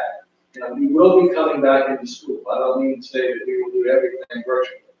on that. Now, we will be coming back into school. I don't mean to say that we will do everything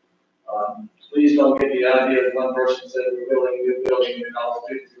virtually. Please don't get the idea that one person said we're building a new building and all the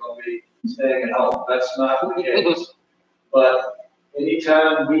students are going to be staying at home. That's not the case. But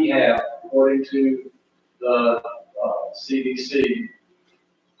anytime we have, according to the CDC,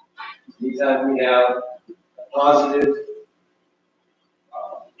 anytime we have a positive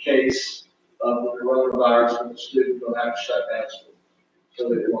case of the coronavirus, the student will have to shut down school so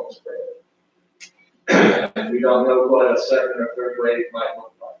that it won't spread. And we don't know what a second or third wave might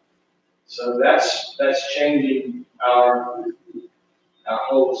look like. So that's changing our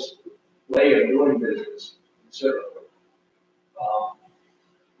whole way of doing business considerably.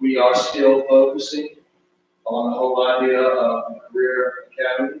 We are still focusing on the whole idea of career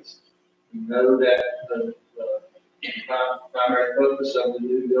academies. We know that the primary focus of the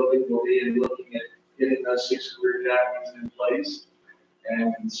new building will be in looking at getting those 6 career academies in place.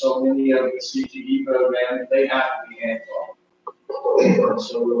 And so many of the CTE programs, they have to be hands-on.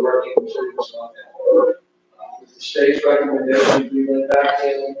 So we're working with students on that. With the state's recommendation, we went back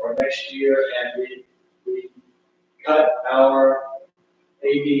in for next year and we cut our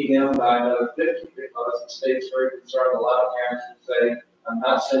ADM by another 50 because the state's very concerned. A lot of parents would say, I'm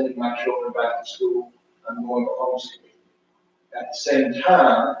not sending my children back to school, I'm going to homeschool. At the same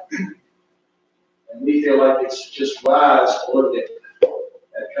time, and we feel like it's just wise to look at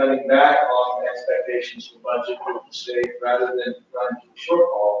cutting back on expectations for budget with the state rather than running to a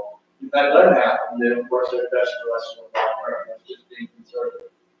shortfall. If that doesn't happen, then of course they're best for us to that's just being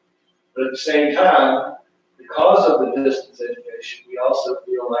conservative. But at the same time, because of the distance education, we also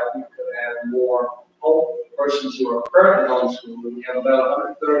feel like we could have more home persons who are currently homeschooling. We have about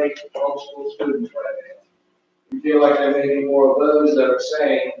 130 homeschool students right now. We feel like there may be more of those that are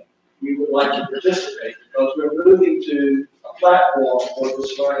saying we would like to participate because we're moving to a platform for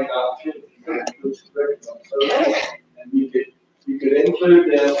this learning opportunity that includes curriculum. And you could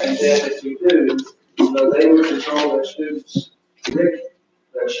include them, and then if we do, they would control their students' curriculum,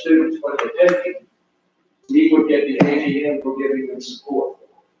 their students what they're taking. We would get the ADM for giving them support.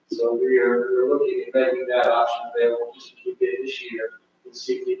 So we're looking at making that option available just as we did this year with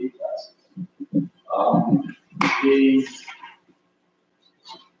CPD classes.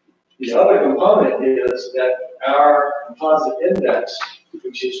 The other component is that our composite index,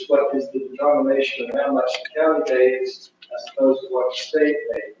 which is what is the determination of how much the county pays as opposed to what the state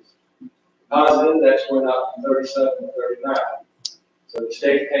pays. Composite index went up from 37 to 39. So the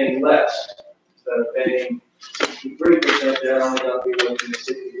state paying less. Instead of paying 63%, they're only going to be looking at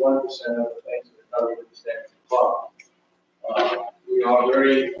 61% of the things that are covered in the standards of quality. We are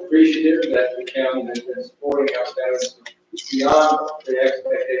very appreciative that the county has been supporting our standards beyond the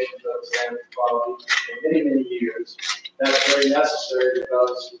expectations of the standards of quality for many, many years. That's very necessary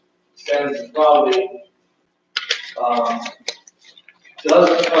because standards of quality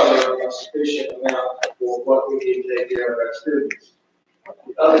doesn't cover a sufficient amount for what we need to take care of our students.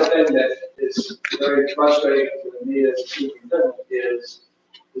 The other thing that is very frustrating for me as a superintendent is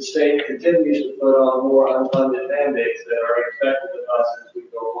the state continues to put on more unfunded mandates that are expected of us as we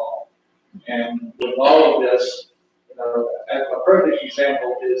go along. And with all of this, a perfect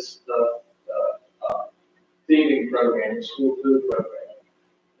example is the feeding program, the school food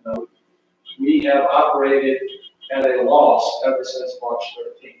program. We have operated at a loss ever since March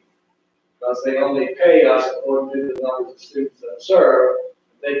 13th. Because they only pay us according to the numbers of students that are served.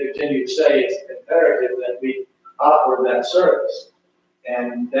 They continue to say it's imperative that we offer that service.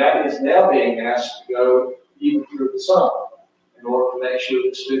 And that is now being asked to go even through the summer in order to make sure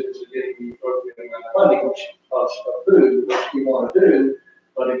the students are getting the appropriate amount of funding, which of food, which we want to do.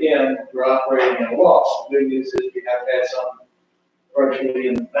 But again, we're operating at a loss. The good news is we have had some virtually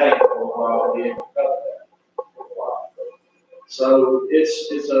in the bank for a while to be able to cover that for a while. So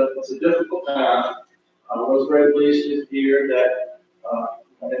it's a difficult time. I was very pleased to hear that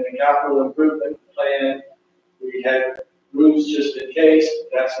in the capital improvement plan, we had roofs just in case.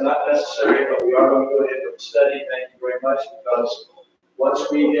 That's not necessary, but we are going to go ahead with the study. Thank you very much, because once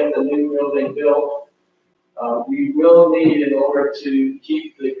we get the new building built, we will need, in order to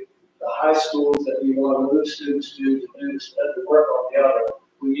keep the high schools that we want to move students to do the work on the other,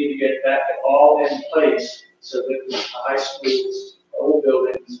 we need to get that all in place so that the high schools, old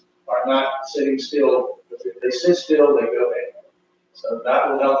buildings, are not sitting still. Because if they sit still, they go in. So that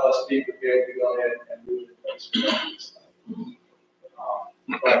will help us be prepared to go ahead and move in place.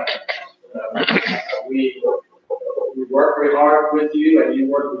 We work very hard with you, and you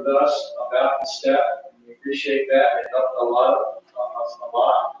work with us about the step. We appreciate that. It helped a lot.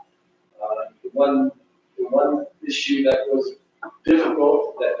 The one issue that was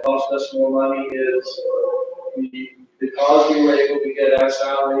difficult, that cost us more money, is because we were able to get our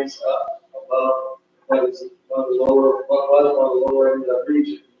salaries up above what was one of the lower end of the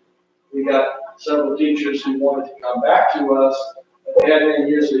region. We got several teachers who wanted to come back to us, but they had many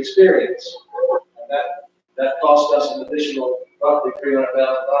years of experience. And that cost us an additional roughly $300,000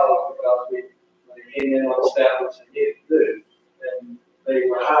 because when they came in on staff, which they needed to do, and they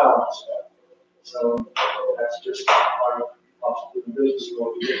were high on staff. So that's just part of the cost of the business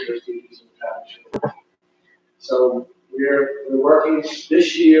world. We get those teachers in the township. So we're working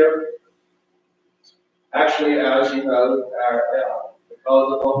this year. Actually, as you know,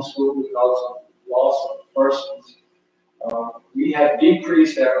 because of homeschool, because of loss of persons, we have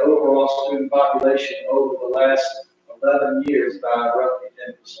decreased our overall student population over the last 11 years by roughly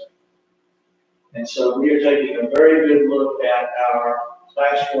 10%. And so we are taking a very good look at our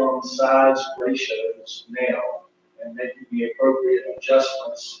classroom size ratios now and making the appropriate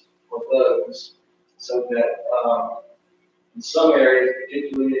adjustments for those, so that in some areas,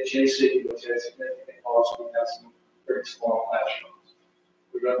 particularly at J-City, which has significant cost, we have some very small classrooms.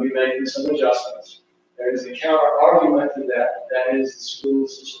 We're going to be making some adjustments. There is a counter argument to that. That is the school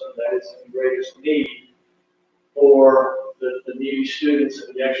system that is in the greatest need for the needy students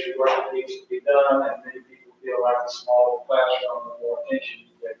and the extra work that needs to be done, and many people feel like a smaller classroom and more attention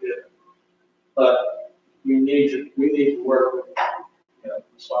they're given. But we need to work with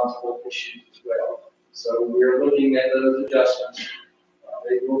responsible issues as well. So we're looking at those adjustments.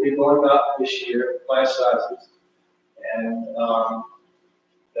 They will be going up this year, class sizes, and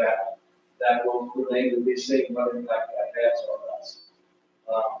that will remain to be seen what impact that has on us.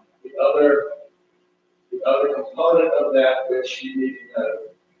 The other component of that, which you need to know,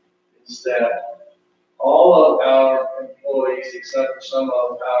 is that all of our employees, except for some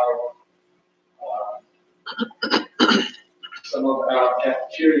of our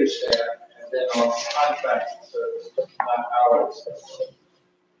cafeteria staff, have been on contract service, not hours.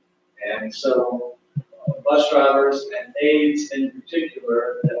 And so bus drivers and aides in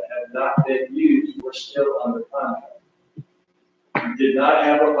particular that have not been used were still under contract. We did not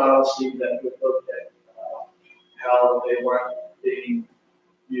have a policy that would look at how they weren't being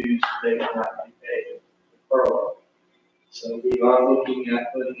used, they would not be paid furlough. So we are looking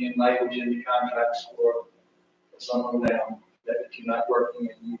at putting in language in the contracts for some of them that if you're not working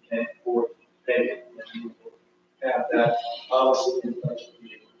and you can't afford to pay it, then you will have that policy in place for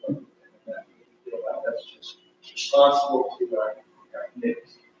you. That's just responsible to our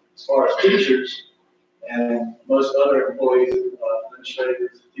committees. As far as teachers and most other employees,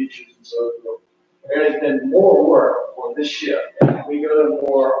 administrators, teachers, and so forth, there has been more work for this shift. And if we go to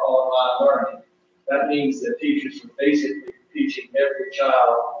more online learning, that means that teachers are basically teaching every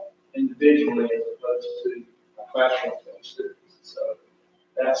child individually as opposed to a classroom full of students. So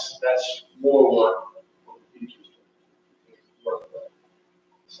that's more work for the teachers to work with.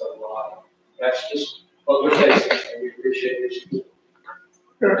 So that's just what we're facing, and we appreciate your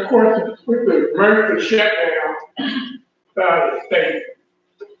support. Of course, with the emergency shutdown by the state,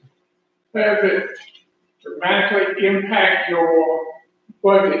 has it dramatically impact your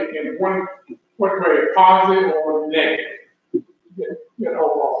budget in one way, positive or negative,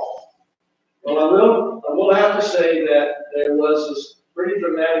 overall? Well, I will have to say that there was this pretty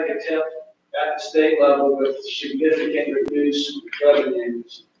dramatic attempt at the state level with significant reduced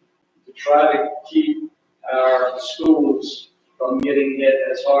revenues to try to keep our schools from getting hit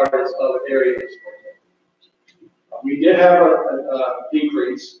as hard as other areas. We did have a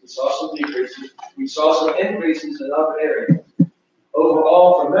decrease. We saw some decreases. We saw some increases in other areas.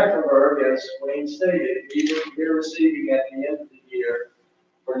 Overall, for Mecklenburg, as Wayne stated, we're receiving at the end of the year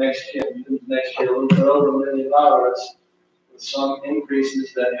for next year a little bit over $1 million, with some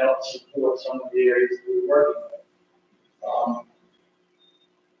increases that help support some of the areas that we're working with.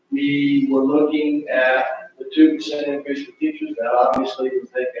 We were looking at the 2% increase for teachers. That obviously was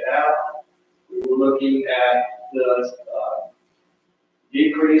taken out. We were looking at the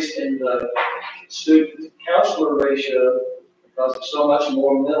decrease in the student counselor ratio because of so much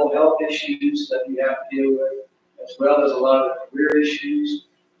more mental health issues that we have to deal with, as well as a lot of career issues.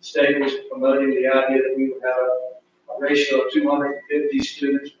 The state was promoting the idea that we would have a ratio of 250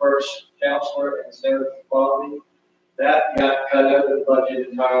 students per counselor and center for quality. That got cut out of the budget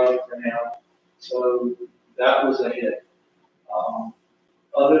entirely for now. So that was a hit.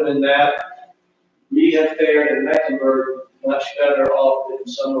 Other than that, we have fared in Mecklenburg much better off than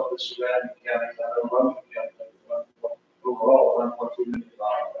some of the surrounding counties. I know Rumsey County, overall, $1.2 million.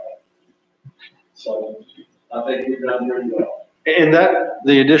 So I think we've done pretty well. And that,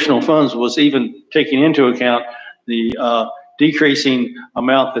 the additional funds was even taking into account the decreasing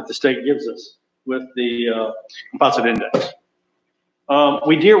amount that the state gives us with the composite index.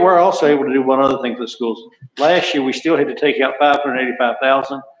 We're also able to do one other thing for the schools. Last year, we still had to take out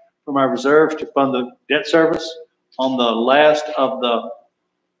 $585,000 from our reserves to fund the debt service. On the last of the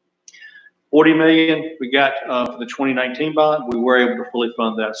 $40 million we got for the 2019 bond, we were able to fully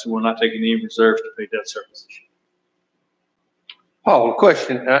fund that, so we're not taking any reserves to pay debt service. Paul, a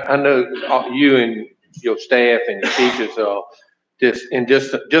question. I know you and your staff and your teachers are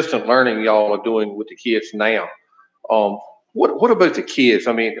distant learning y'all are doing with the kids now. What about the kids?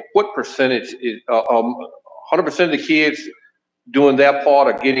 I mean, what percentage is 100% of the kids doing that part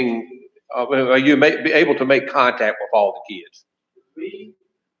of getting? Are you be able to make contact with all the kids?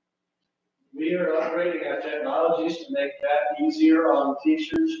 We are upgrading our technologies to make that easier on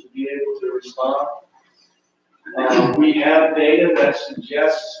teachers to be able to respond. We have data that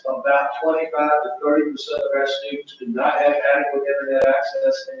suggests about 25 to 30% of our students do not have adequate internet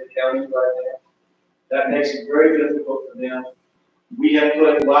access in the county right now. That makes it very difficult for them. We have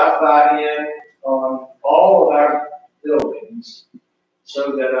put Wi-Fi in on all of our buildings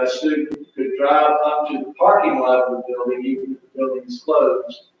so that a student could drive up to the parking lot of the building, even if the building is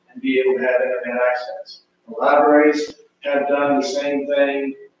closed, and be able to have internet access. The libraries have done the same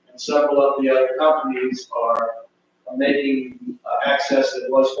thing, and several of the other companies are making access that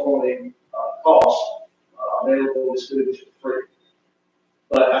was formerly cost available to students for free.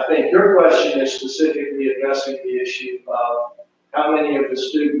 But I think your question is specifically addressing the issue of how many of the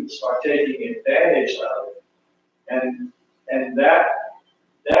students are taking advantage of it, and that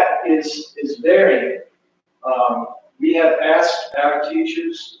is varying. We have asked our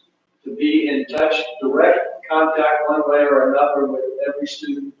teachers to be in touch, direct contact one way or another with every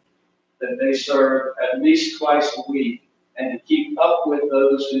student that they serve at least twice a week, and to keep up with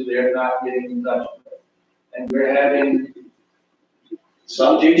those who they're not getting in touch with. And we're having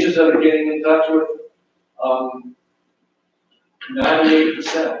some teachers that are getting in touch with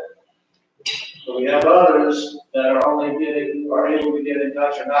 98%. So we have others that are only are able to get in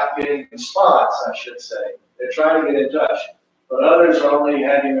touch or not getting response, I should say. They're trying to get in touch, but others are only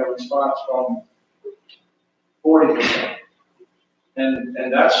having a response from 40%.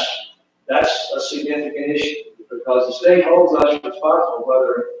 And that's a significant issue because the state holds us responsible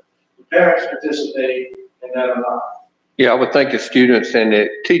whether the parents participate in that or not. Yeah, I would think the students and the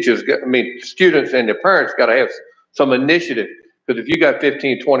teachers, students and the parents got to have some initiative. Because if you got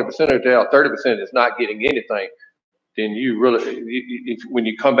 15, 20% of the 30% is not getting anything, then you really, when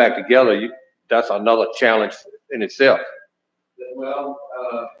you come back together, that's another challenge in itself. Well,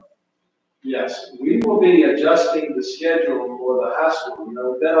 yes, we will be adjusting the schedule for the high school. You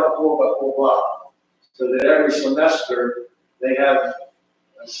know, we've been on 4x4 block, so that every semester they have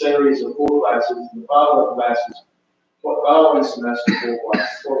a series of 4 classes, and the following classes, following semester 4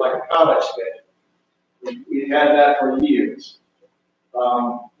 classes, or like a college schedule. We've had that for years.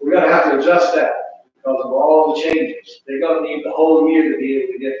 We're going to have to adjust that because of all the changes. They're going to need the whole year to be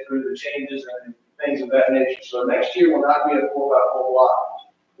able to get through the changes and things of that nature. So next year will not be a 4x4 block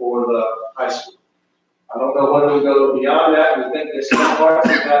for the high school. I don't know whether we'll go beyond that. We think there's some parts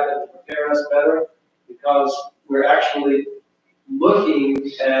of that that will prepare us better because we're actually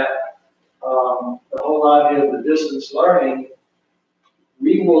looking at the whole idea of the distance learning.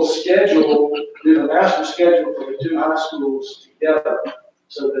 We will do the master schedule for the 2 high schools together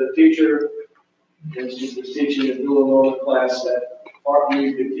so that the teacher is teaching a dual enrollment class that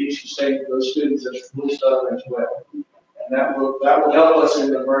Parkview could teach the same those students as Bluestone as well. And that will help us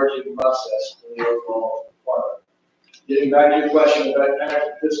in the merging process for the overall part. Getting back to your question about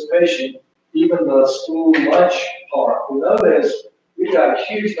parent participation, even the school lunch part, we know we've got a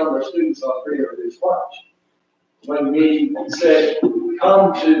huge number of students on free or reduced lunch. When we said,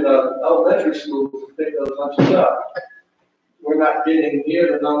 come to the elementary school to pick those lunches up, we're not getting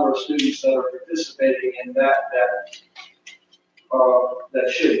near the number of students that are participating in that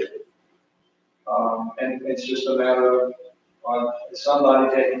should. And it's just a matter of on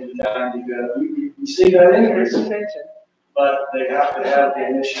somebody taking the time to go. We see that increase, but they have to have the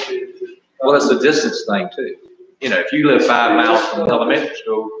initiative to. Well, it's a distance thing too. You know, if you live 5 miles from elementary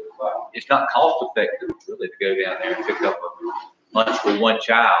school, it's not cost effective really to go down there and pick up a lunch for one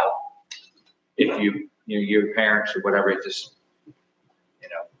child. If you know, your parents or whatever, it just, you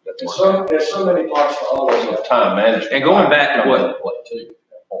know, doesn't work. There's so many parts to all of it. Time management. And going back to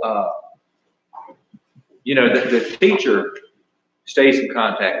you know, the teacher stays in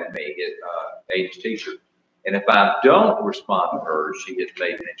contact with me, age teacher. And if I don't respond to her, she has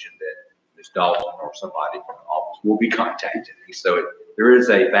made mention that Ms. Dalton or somebody from the office will be contacting me. So there is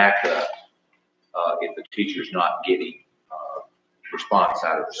a backup if the teacher's not getting response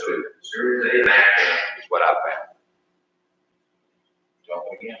out of the students. There is a backup, is what I found. Talk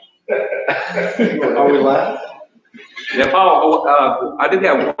again. Are we live? Now, Paul, I do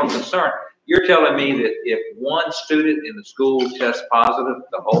have one concern. You're telling me that if one student in the school tests positive,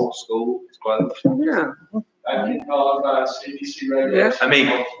 the whole school is closed? Yeah. I can call it by CDC regulations. I mean,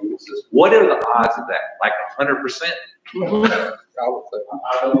 what are the odds of that? Like 100%? I would say.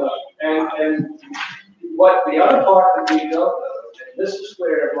 I don't know. And what the other part that we don't know, and this is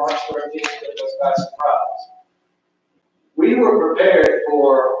where March 13th was not surprised. We were prepared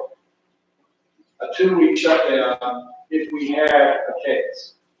for a 2-week shutdown if we had a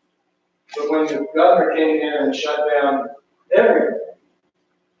case. But when the governor came in and shut down everything,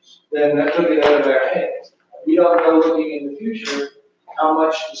 then that took it out of our hands. We don't know looking in the future how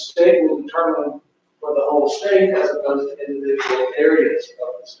much the state will determine for the whole state as opposed to individual areas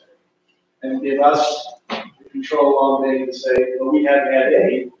of the state. And give us the control on being to say, well, we haven't had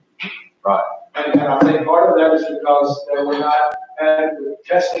any. Right. And I think part of that is because there were not adequate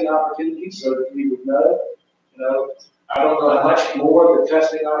testing opportunities so that we would know. You know, I don't know how much more the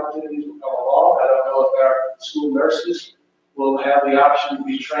testing opportunities will come along. I don't know if our school nurses will have the option to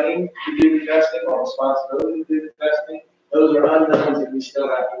be trained to do the testing or responsibility to do the testing. Those are unknowns that we still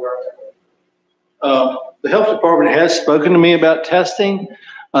have to work on. The health department has spoken to me about testing.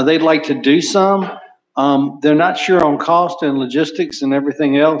 They'd like to do some. They're not sure on cost and logistics and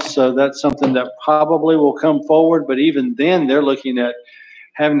everything else, so that's something that probably will come forward. But even then, they're looking at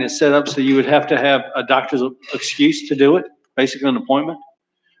having it set up so you would have to have a doctor's excuse to do it, basically an appointment.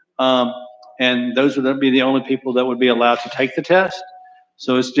 And those would be the only people that would be allowed to take the test.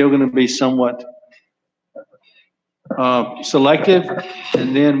 So it's still going to be somewhat selective.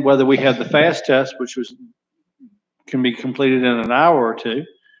 And then whether we have the fast test, which can be completed in an hour or two,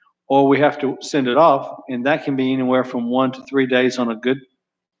 or we have to send it off, and that can be anywhere from 1 to 3 days on a good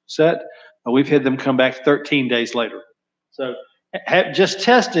set. We've had them come back 13 days later. So just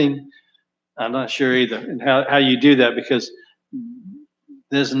testing, I'm not sure either, and how you do that, because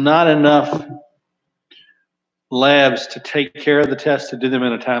there's not enough labs to take care of the test to do them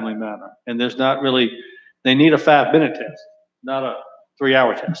in a timely manner. And there's not really, they need a 5-minute test, not a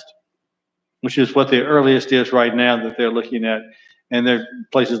 3-hour test, which is what the earliest is right now that they're looking at. And there are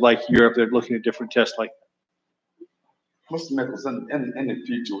places like Europe, they're looking at different tests like that. Mr. Mickelson, in the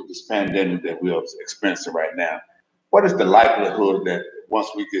future with this pandemic that we're experiencing right now, what is the likelihood that once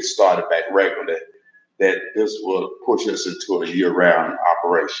we get started back regularly, that this will push us into a year-round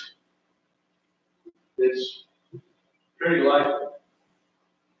operation? It's pretty likely.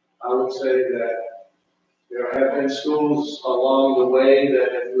 I would say that there have been schools along the way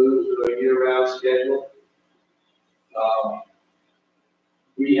that have moved to a year-round schedule.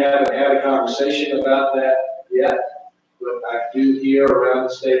 We haven't had a conversation about that yet, but I do hear around the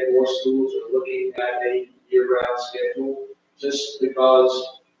state more schools are looking at a year-round schedule just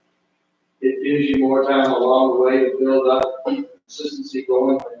because it gives you more time along the way to build up, keep consistency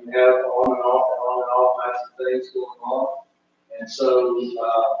going when you have on and off kinds of things going on. And so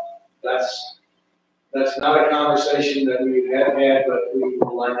that's not a conversation that we have had, but we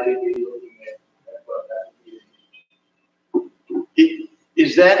will likely be looking at what that would be.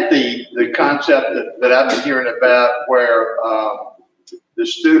 Is that the concept that I've been hearing about, where the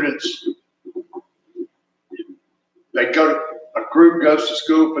students, a group goes to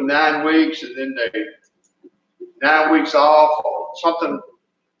school for 9 weeks and then 9 weeks off or something?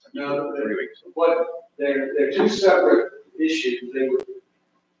 No, they're two separate issues.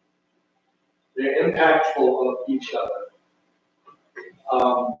 They're impactful of each other.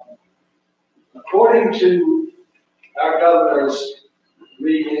 According to our governor's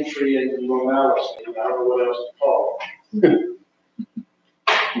re-entry into normalcy, I don't know what else to call it.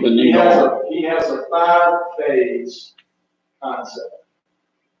 He has a 5-phase concept.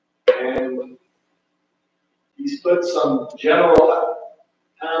 And he's put some general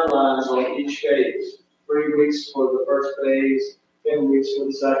timelines on each phase. 3 weeks for the first phase, 10 weeks for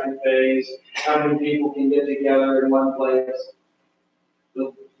the second phase, how many people can get together in one place.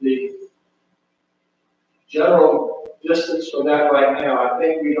 The general distance for that right now, I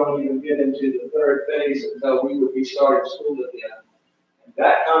think we don't even get into the third phase until we would be starting school again. And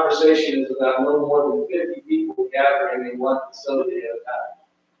that conversation is about no more than 50 people gathering in one facility at a time.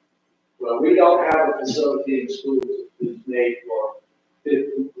 Well, we don't have a facility in schools that's made for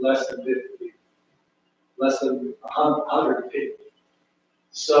 50, less than 50 people, less than 100 people.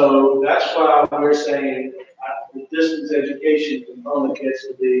 So that's why we're saying the distance education component gets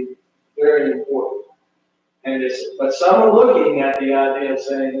to be very important. And but some are looking at the idea of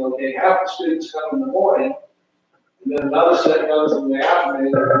saying, okay, half the students come in the morning, and then another set goes in the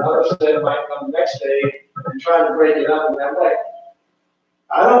afternoon, and another set might come the next day, and try to break it up in that way.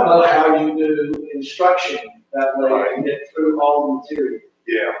 I don't know how you do instruction that way and get through all the material.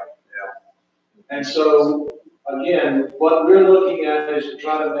 Yeah. And so, again, what we're looking at is to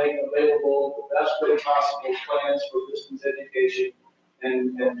try to make available the best way possible plans for distance education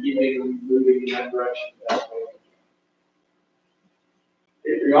and keeping them moving in that direction. That way.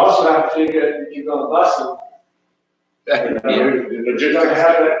 If you also have to figure out if you're going to bus them, if you're going to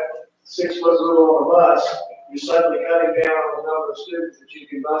have that 6-foot rule on a bus, you're suddenly cutting down on the number of students that you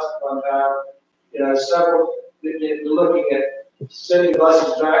can bus at one time. You know, you're looking at sending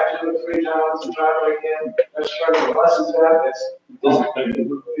buses back 2 or 3 times and traveling again. That's turning the buses back.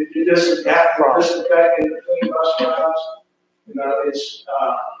 If you disinfect in between bus routes, you know, it's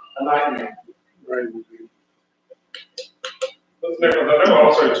a nightmare. Right. I know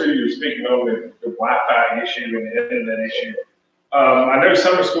also too, you're speaking on the Wi-Fi issue and the internet issue. I know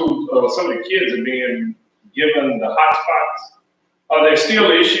some schools, some of the kids are being given the hotspots. Are there still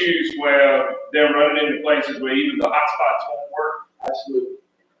issues where they're running into places where even the hotspots won't work? Absolutely.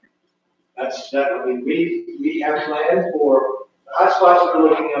 That's definitely, we have planned for, the hotspots we're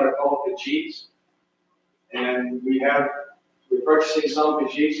looking at are called Kajeets. And we're purchasing some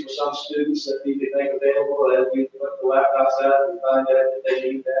Kajeets for some students that we can make available as we put the laptops out and find out that they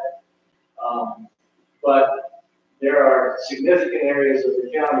need that. But there are significant areas of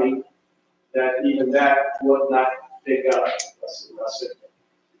the county that even that would not pick up a signal.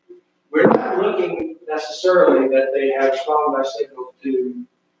 We're not looking necessarily that they have strong enough signal to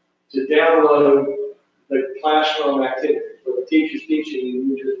download the classroom activity. So the teacher's teaching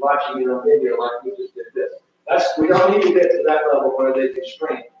and you're just watching it on video like we just did this. We don't need to get to that level where they can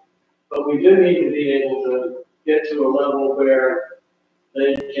stream, but we do need to be able to get to a level where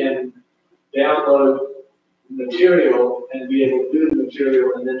they can download material and be able to do the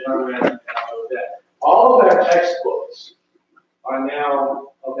material and then turn around and download that. All of our textbooks are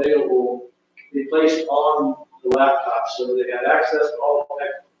now available, be placed on the laptop so they have access to all the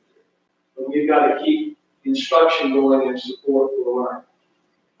textbooks. But we've got to keep instruction going and support for learning.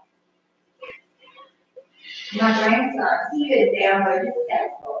 My grandson, he could download his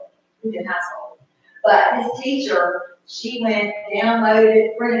textbook, he's in high school. But his teacher, she went,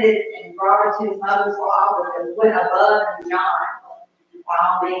 downloaded, printed it, and brought it to his mother's office and went above and beyond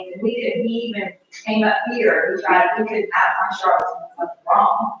all things. And he even came up here, we couldn't, I'm sure it was something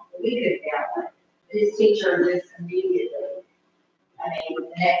wrong, but we couldn't download it. His teacher just immediately, I mean, the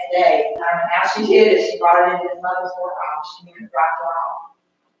next day, I don't know how she did it, she brought it into his mother's work office, she went right to her office.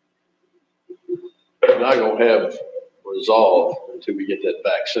 We're not gonna have resolve until we get that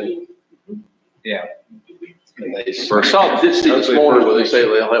vaccine. Yeah. And I saw this morning where they say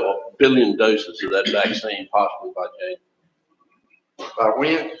they'll have 1 billion doses of that vaccine possibly by January. By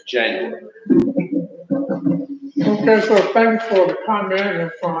when? January. Okay, so thanks for the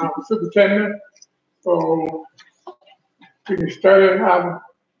comment from our superintendent. So we can start in our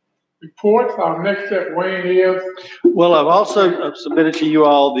reports. Our next step, Wayne, is. Well, I've also submitted to you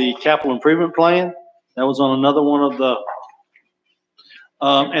all the capital improvement plan. That was on another one of the,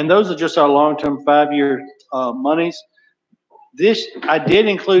 and those are just our long-term 5-year monies. This, I did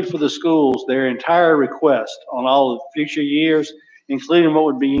include for the schools, their entire request on all of future years, including what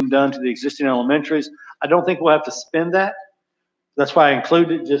would be done to the existing elementaries. I don't think we'll have to spend that. That's why I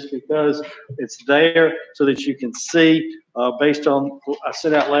included it, just because it's there so that you can see based on, I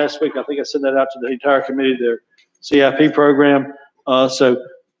sent out last week, I think I sent that out to the entire committee, their CIP program.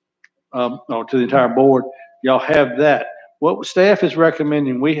 No, to the entire board, y'all have that. What staff is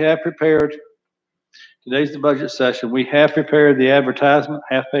recommending, we have prepared, today's the budget session, we have prepared the advertisement,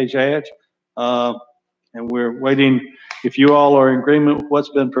 half-page ads, and we're waiting, if you all are in agreement with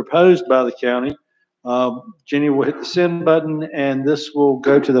what's been proposed by the county, Jenny will hit the send button and this will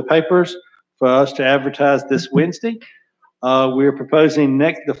go to the papers for us to advertise this Wednesday. We're proposing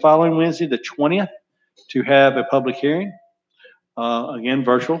the following Wednesday, the 20th, to have a public hearing. Again,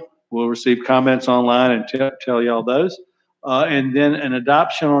 virtual. We'll receive comments online and tell y'all those. And then an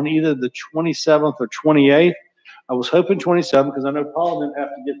adoption on either the 27th or 28th. I was hoping 27 because I know Paul didn't have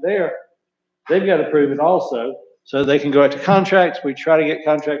to get there. They've got to prove it also, so they can go out to contracts. We try to get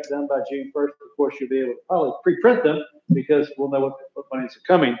contracts done by June 1st. Of course, you'll be able to probably pre-print them because we'll know what monies are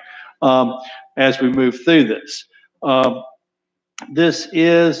coming as we move through this. This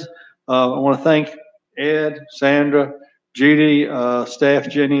is, I want to thank Ed, Sandra, Judy, staff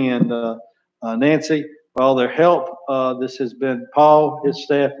Jenny, and Nancy for all their help. This has been Paul, his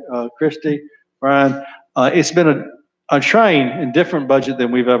staff, Christy, Brian. It's been a trying and different budget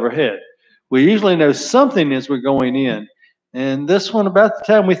than we've ever had. We usually know something as we're going in. And this one, about the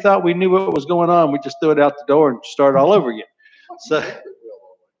time we thought we knew what was going on, we just threw it out the door and started all over again. So,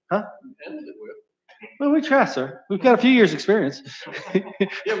 huh? Well, we try, sir. We've got a few years' experience. Yeah,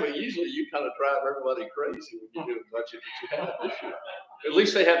 but usually you kind of drive everybody crazy when you do a budget that you have this year. At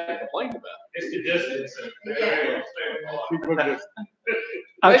least they have to complain about it. It's the distance.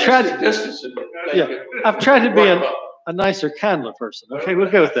 I've tried to be a nicer, kinder person. Okay, we'll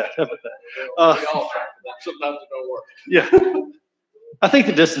go with that. How about that? We all try for that. Sometimes it don't work. Yeah. I think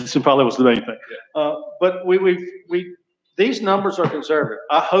the distance probably was the main thing. But these numbers are conservative.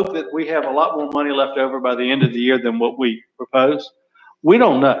 I hope that we have a lot more money left over by the end of the year than what we propose. We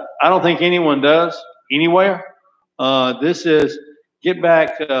don't know. I don't think anyone does anywhere. This is get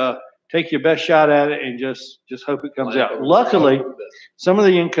back, take your best shot at it, and just hope it comes out. Luckily, some of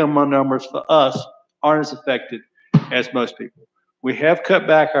the income numbers for us aren't as affected as most people. We have cut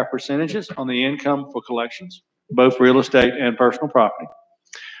back our percentages on the income for collections, both real estate and personal property.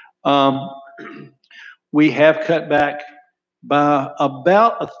 We have cut back by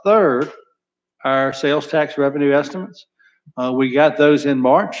about a third our sales tax revenue estimates. We got those in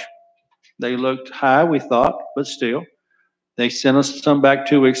March. They looked high, we thought, but still. They sent us some back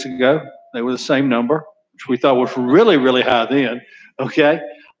 2 weeks ago. They were the same number, which we thought was really, really high then. Okay.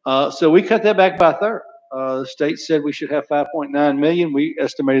 So we cut that back by a third. The state said we should have 5.9 million. We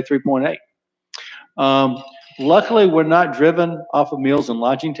estimated 3.8. Luckily, we're not driven off of meals and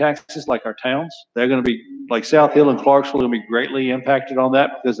lodging taxes like our towns. They're going to be, like South Hill and Clarksville, going to be greatly impacted on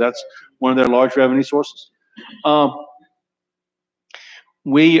that because that's one of their large revenue sources.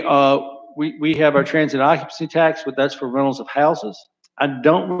 We have our transit occupancy tax, but that's for rentals of houses. I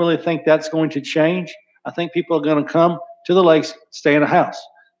don't really think that's going to change. I think people are going to come to the lakes, stay in a house.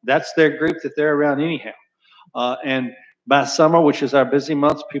 That's their group that they're around anyhow. And by summer, which is our busy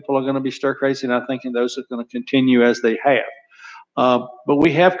months, people are going to be stir crazy, and I'm thinking those are going to continue as they have. But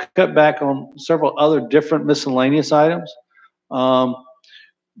we have cut back on several other different miscellaneous items.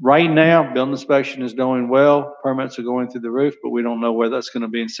 Right now, building inspection is doing well. Permits are going through the roof, but we don't know where that's going to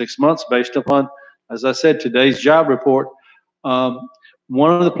be in 6 months based upon, as I said, today's job report.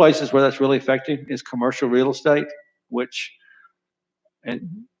 One of the places where that's really affecting is commercial real estate, which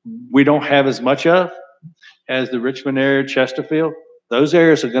we don't have as much of as the Richmond area, Chesterfield. Those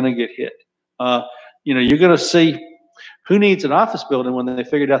areas are going to get hit. You're going to see who needs an office building when they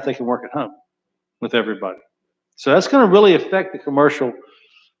figured out they can work at home with everybody. So that's going to really affect the commercial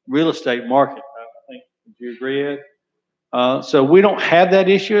real estate market. I think, do you agree, Ed? So we don't have that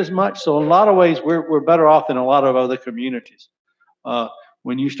issue as much. So in a lot of ways, we're better off than a lot of other communities.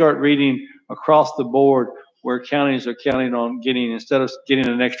 When you start reading across the board where counties are counting on getting, instead of getting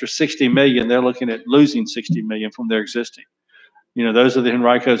an extra 60 million, they're looking at losing 60 million from their existing. Those are the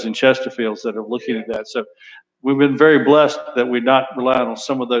Henricos and Chesterfields that are looking at that. So we've been very blessed that we're not relying on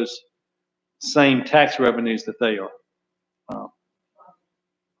some of those same tax revenues that they are.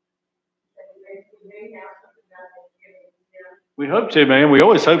 We hope to, man. We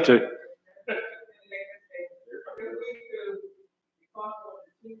always hope to.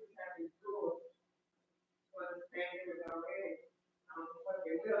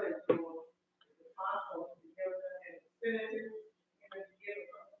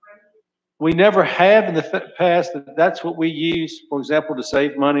 We never have in the past. That's what we use, for example, to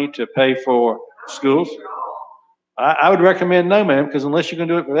save money to pay for schools. I would recommend no, ma'am, because unless you're going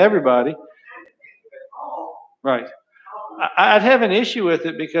to do it with everybody. Right. I'd have an issue with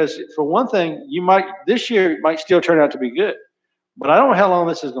it because, for one thing, this year might still turn out to be good, but I don't know how long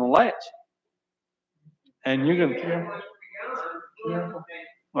this is going to last. And you're going to,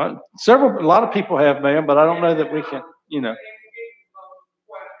 well, a lot of people have, ma'am, but I don't know that we can,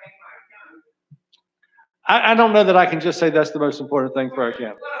 I don't know that I can just say that's the most important thing for our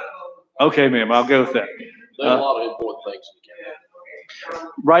county. Okay, ma'am, I'll go with that. There are a lot of important things in the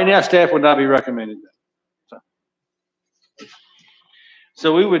county. Right now, staff would not be recommending that.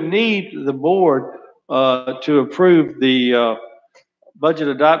 So we would need the board to approve the budget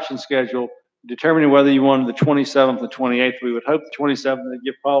adoption schedule, determining whether you wanted the 27th or 28th. We would hope the 27th and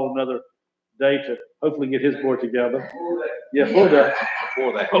give Paul another day to hopefully get his board together. Yeah, full day.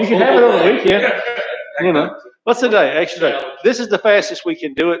 Before that. You can have it on the weekend, you know. What's the day? Extra day. This is the fastest we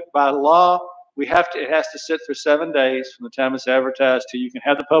can do it by law. It has to sit for 7 days from the time it's advertised till you can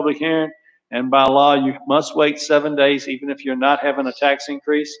have the public hearing. And by law, you must wait 7 days, even if you're not having a tax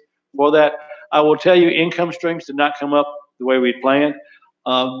increase for that. I will tell you, income streams did not come up the way we planned.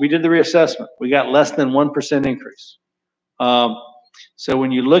 We did the reassessment. We got less than 1% increase. So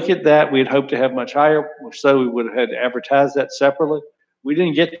when you look at that, we had hoped to have much higher, so we would have had to advertise that separately. We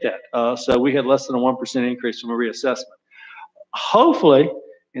didn't get that. So we had less than a 1% increase from a reassessment. Hopefully,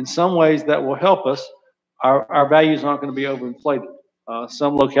 in some ways that will help us. Our values aren't going to be overinflated.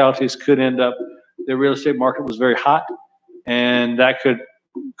 Some localities could end up, the real estate market was very hot, and that could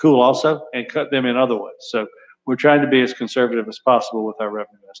cool also and cut them in other ways. So we're trying to be as conservative as possible with our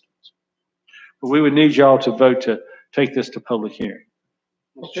revenue estimates. But we would need y'all to vote to take this to public hearing.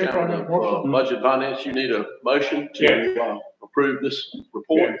 Mr. Chairman, Budget Finance, you need a motion to approve this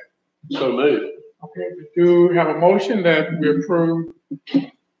report. So moved. Okay, we do have a motion that we approve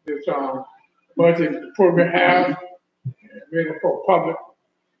this, budget before we have ready for public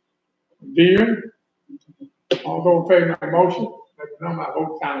viewing. All those in favor of the motion, let me know my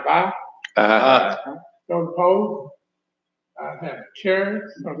vote sign of aye. Those opposed? I have it carried,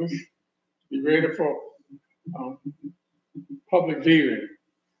 so this be ready for, public viewing.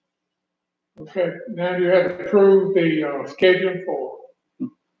 Okay, now you have to approve the, schedule for.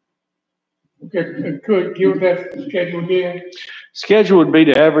 Okay, could give that schedule again? Schedule would be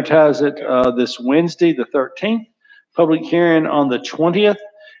to advertise it this Wednesday, the 13th, public hearing on the 20th,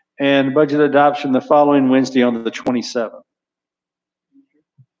 and budget adoption the following Wednesday on the 27th.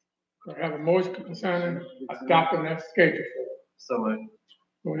 I have a motion concerning adopting that schedule. So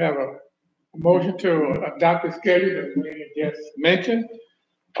We have a motion to adopt the schedule that we just mentioned.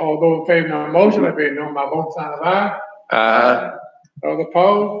 All those in favor of the motion, let me know my vote sign of aye. Those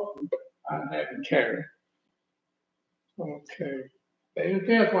opposed? I have it carried. Okay.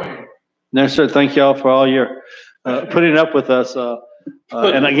 Anything else, Wayne? No, sir. Thank y'all for all your putting up with us.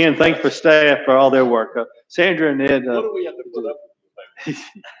 And again, thanks for staff for all their work. Sandra and Ed. what do we have to put up with?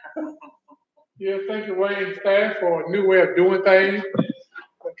 Yeah, thank you, Wayne staff, for a new way of doing things.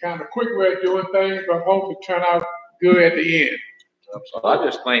 A kind of quick way of doing things, but hopefully turn out good at the end. I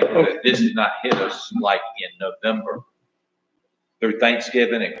just think that this did not hit us like in November through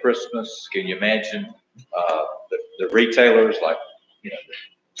Thanksgiving and Christmas. Can you imagine the retailers, like, you know,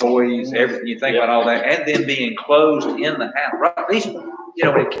 the toys, everything, you think about all that, and then being closed in the house, right? At least, you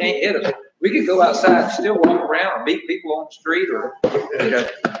know, it can't hit us. We could go outside and still walk around or meet people on the street, or, you know,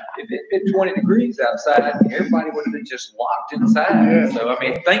 if it been 20 degrees outside, everybody would have been just locked inside. So, I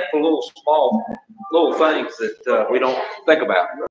mean, think for little things that we don't think about.